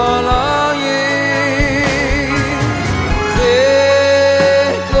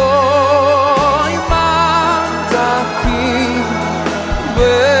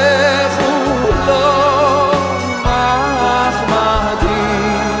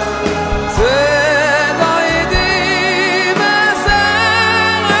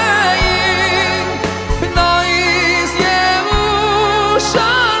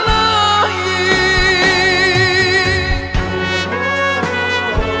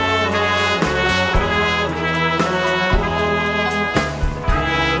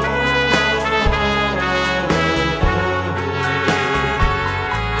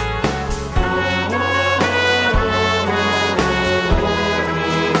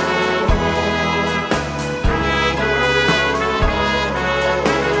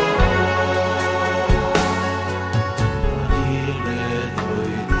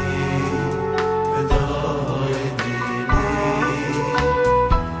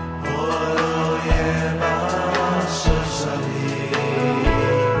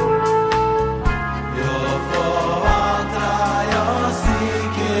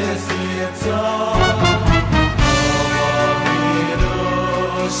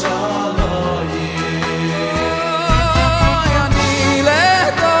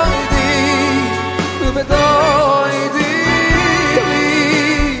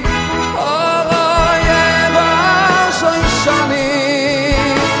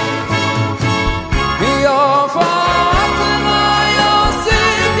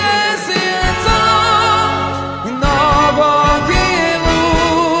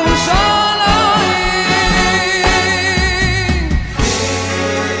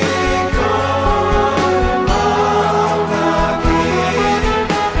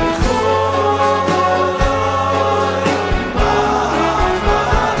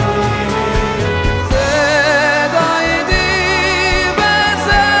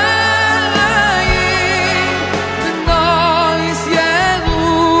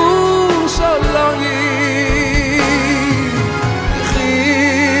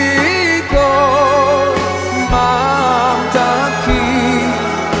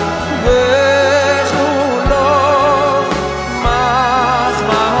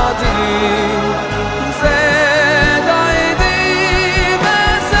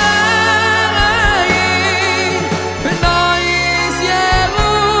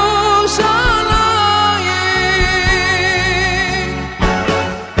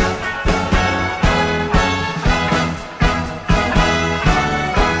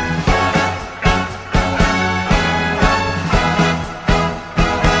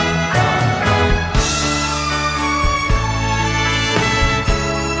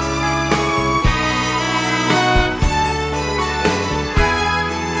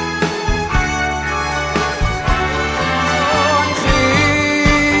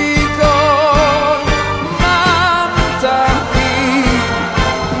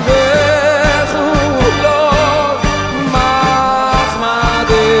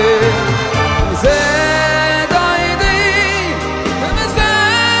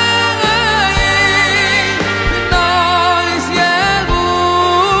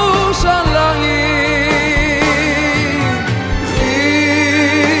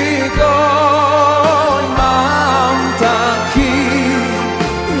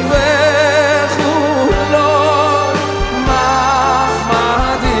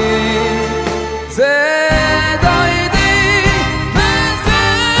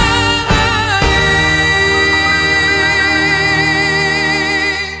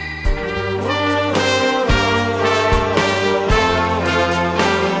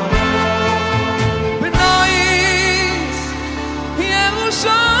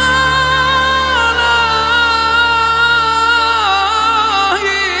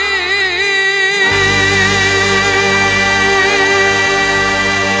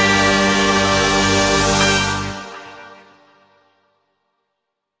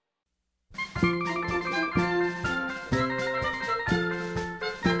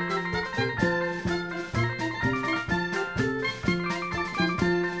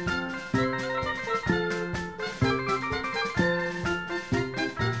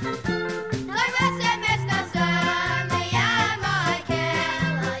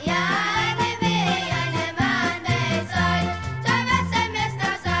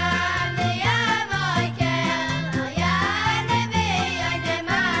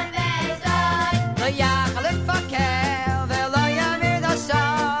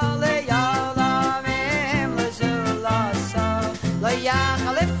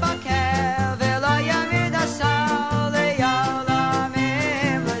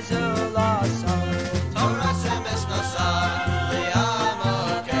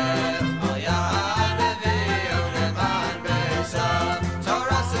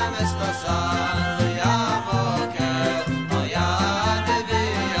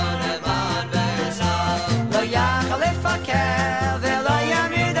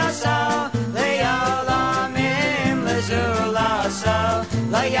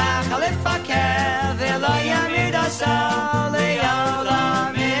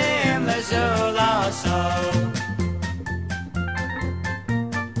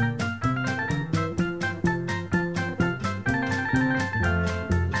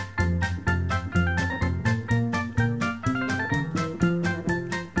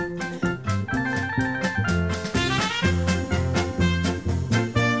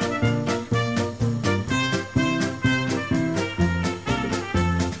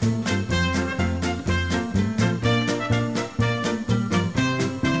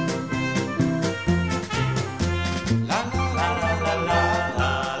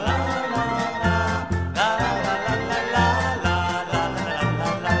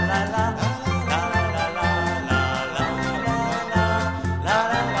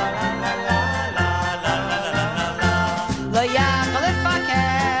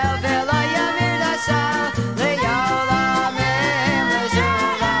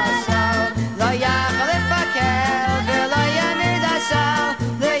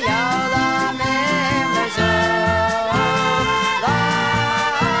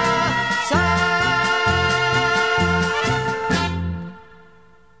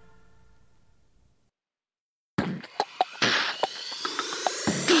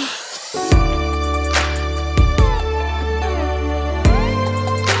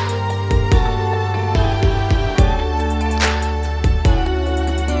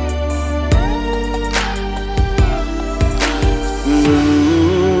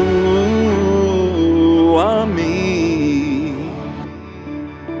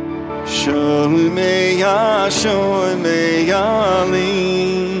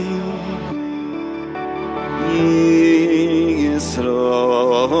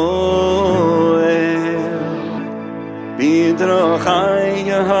bidrochai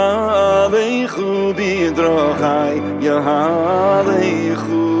yahalechu bidrochai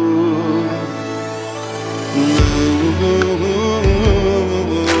yahalechu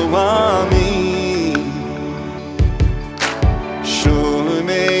Amin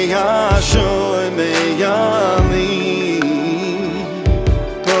Shomeya Shomeya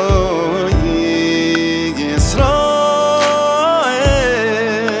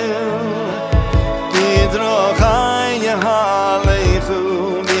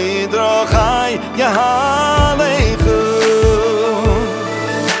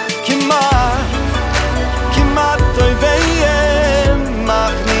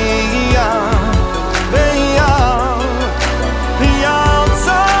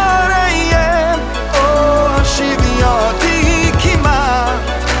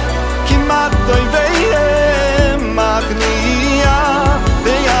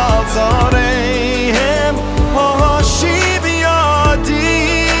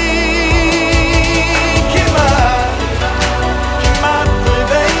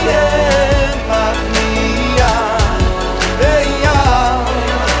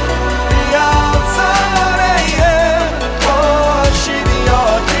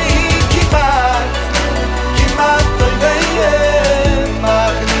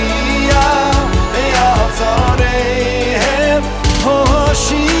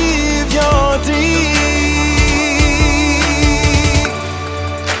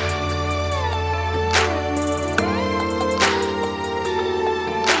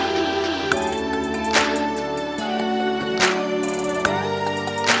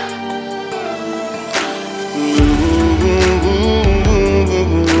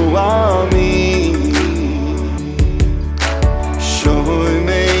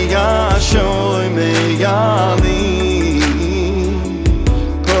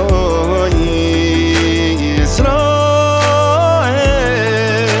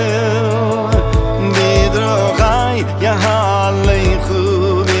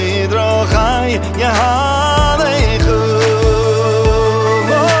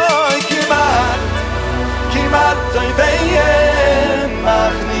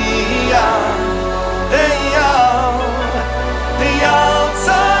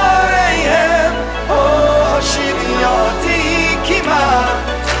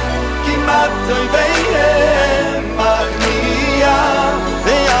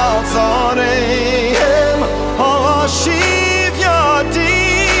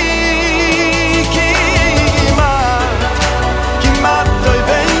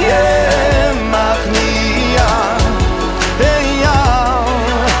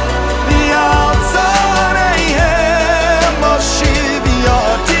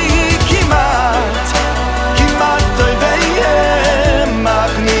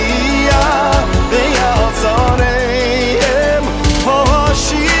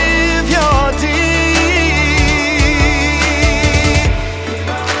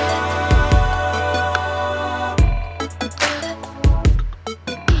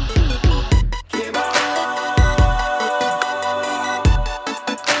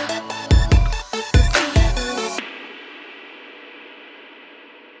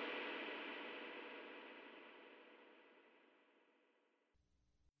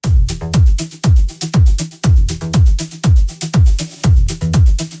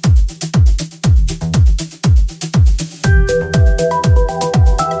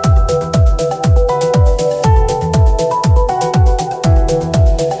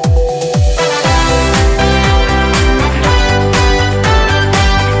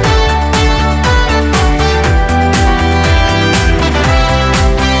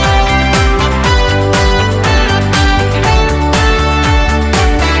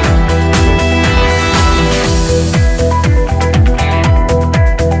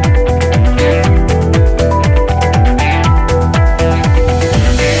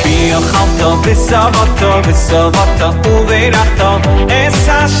וסבתה וברכתה אס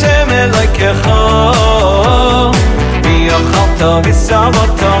השם אלוהיך ויאכלת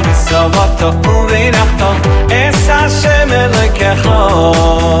וסבתה וברכתה אס השם אלוהיך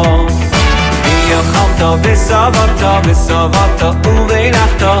ויאכלת וסבתה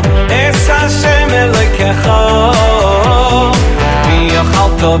וברכתה אס השם אלוהיך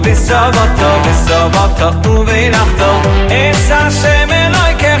ויאכלת וסבתה וברכתה אס השם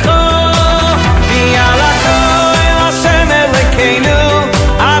אלוהיך יאללה אל השם אלוקינו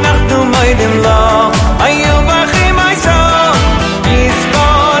אנחנו מודים לו היו ברכים עיסו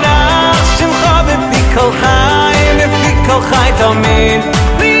יסבורך שמך בפי כל חי תמיד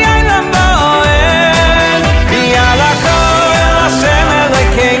ויעלם באוהל יאללה אל השם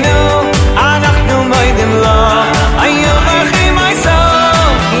אלוקינו אנחנו מודים לו היו ברכים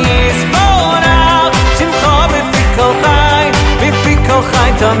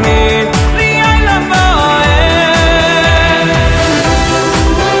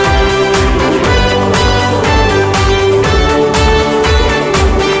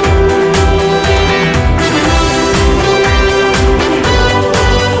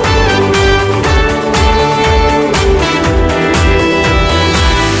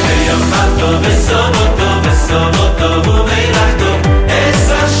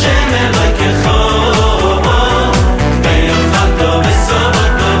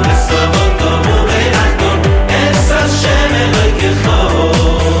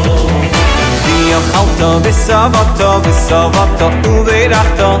Sovato, Visovato, Visovato,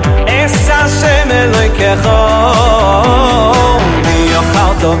 Uvirachto, Es Hashem Elokecho.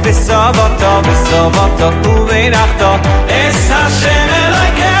 Viochalto, Visovato, Visovato, Uvirachto, Es Hashem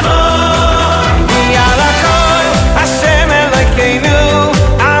Elokecho. Vialakol, Hashem Elokeinu,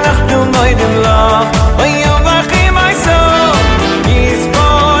 Anachnu moidim lo, Vayovachim Aiso,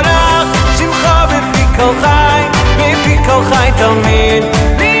 Yisborach, Shimcha B'fi Kol Chai, B'fi Kol Chai Talmid,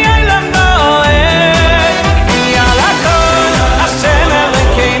 V'yalam Noed. Vialakol, Hashem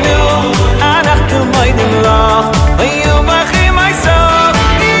Elokeinu, Anachnu moidim lo, Vayovachim Aiso,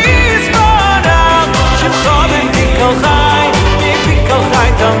 Yisborach, Shimcha B'fi Kol Chai, B'fi Kol Chai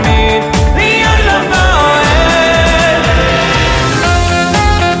Talmid, V'yalam Noed.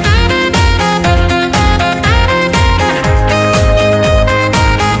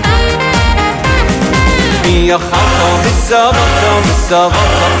 Viochalto, Visovato,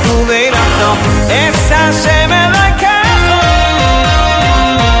 Visovato, Uvirachto, Es Hashem Elokecho.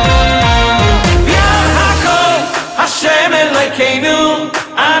 Viachakol, Hashem Elokeinu,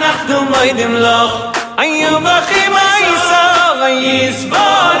 Anachnu moidim loch, Vayovachim Aiso,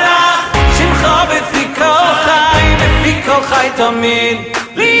 Vayisborach, Shimcha B'fi Kol Chai, B'fi Kol Chai Tamid,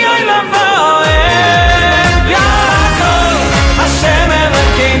 Li'olam Va'oed. Viachakol, Hashem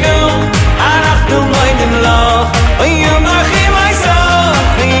Elokeinu, Anachnu moidim loch, Vayovachim Aiso,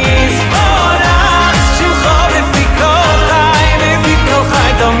 Vayisborach, Shimcha B'fi Kol Chai, B'fi Kol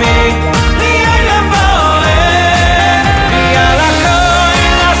Chai Tamid, Li'olam Va'oed. Vialakol,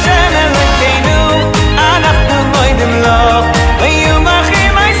 Hashem Elokeinu, Anachnu moidim loch,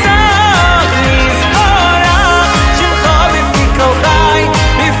 Vayovachim Aiso, Vayisborach, Shimcha B'fi Kol Chai,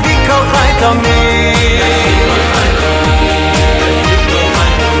 B'fi Kol Chai Tamid.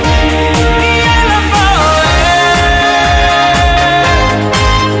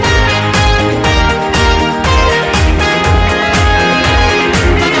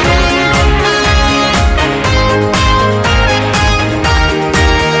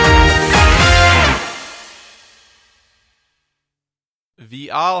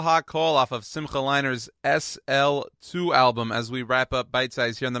 V'al HaKol off of Simcha Liner's SL2 album as we wrap up Bite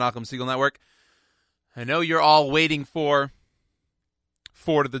Size here on the Nachum Segal Network. I know you're all waiting for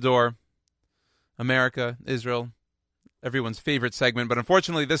Four to the Door, America, Israel, everyone's favorite segment, but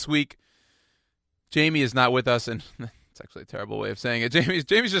unfortunately this week, Jamie is not with us, and it's actually a terrible way of saying it.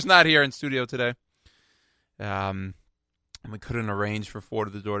 Jamie's just not here in studio today. And we couldn't arrange for Four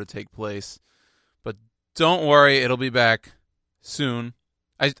to the Door to take place. But don't worry, it'll be back soon.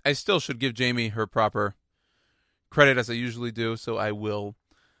 I still should give Jamie her proper credit as I usually do, so I will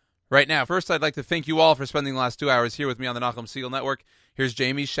right now. First, I'd like to thank you all for spending the last 2 hours here with me on the Nachum Segal Network. Here's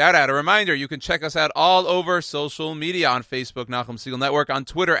Jamie's shout out. A reminder, you can check us out all over social media on Facebook, Nachum Segal Network, on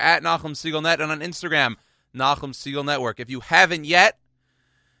Twitter at Nachum Segal Net, and on Instagram, Nachum Segal Network. If you haven't yet,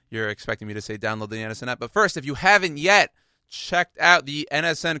 you're expecting me to say download the NSN app, but first, if you haven't yet checked out the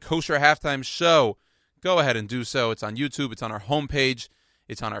NSN Kosher Halftime Show, go ahead and do so. It's on YouTube. It's on our homepage.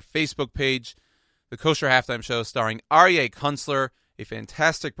 It's on our Facebook page. The Kosher Halftime Show starring Aryeh Kunstler, a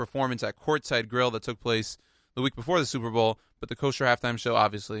fantastic performance at Courtside Grill that took place the week before the Super Bowl. But the Kosher Halftime Show,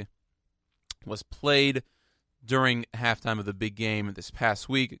 obviously, was played during halftime of the big game this past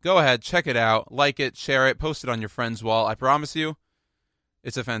week. Go ahead, check it out, like it, share it, post it on your friend's wall. I promise you,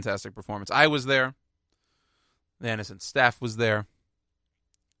 it's a fantastic performance. I was there. The Innocent staff was there.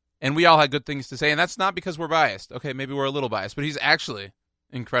 And we all had good things to say, and that's not because we're biased. Okay, maybe we're a little biased, but he's actually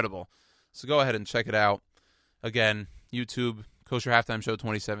incredible. So go ahead and check it out. Again, YouTube, Kosher Halftime Show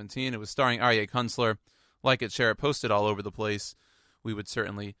 2017. It was starring Aryeh Kunstler. Like it, share it, post it all over the place. We would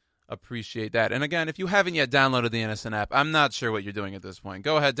certainly appreciate that. And again, if you haven't yet downloaded the NSN app, I'm not sure what you're doing at this point.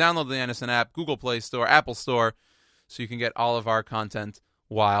 Go ahead, download the NSN app, Google Play Store, Apple Store, so you can get all of our content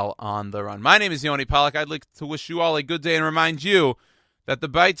while on the run. My name is Yoni Pollak. I'd like to wish you all a good day and remind you that the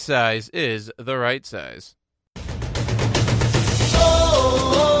bite size is the right size.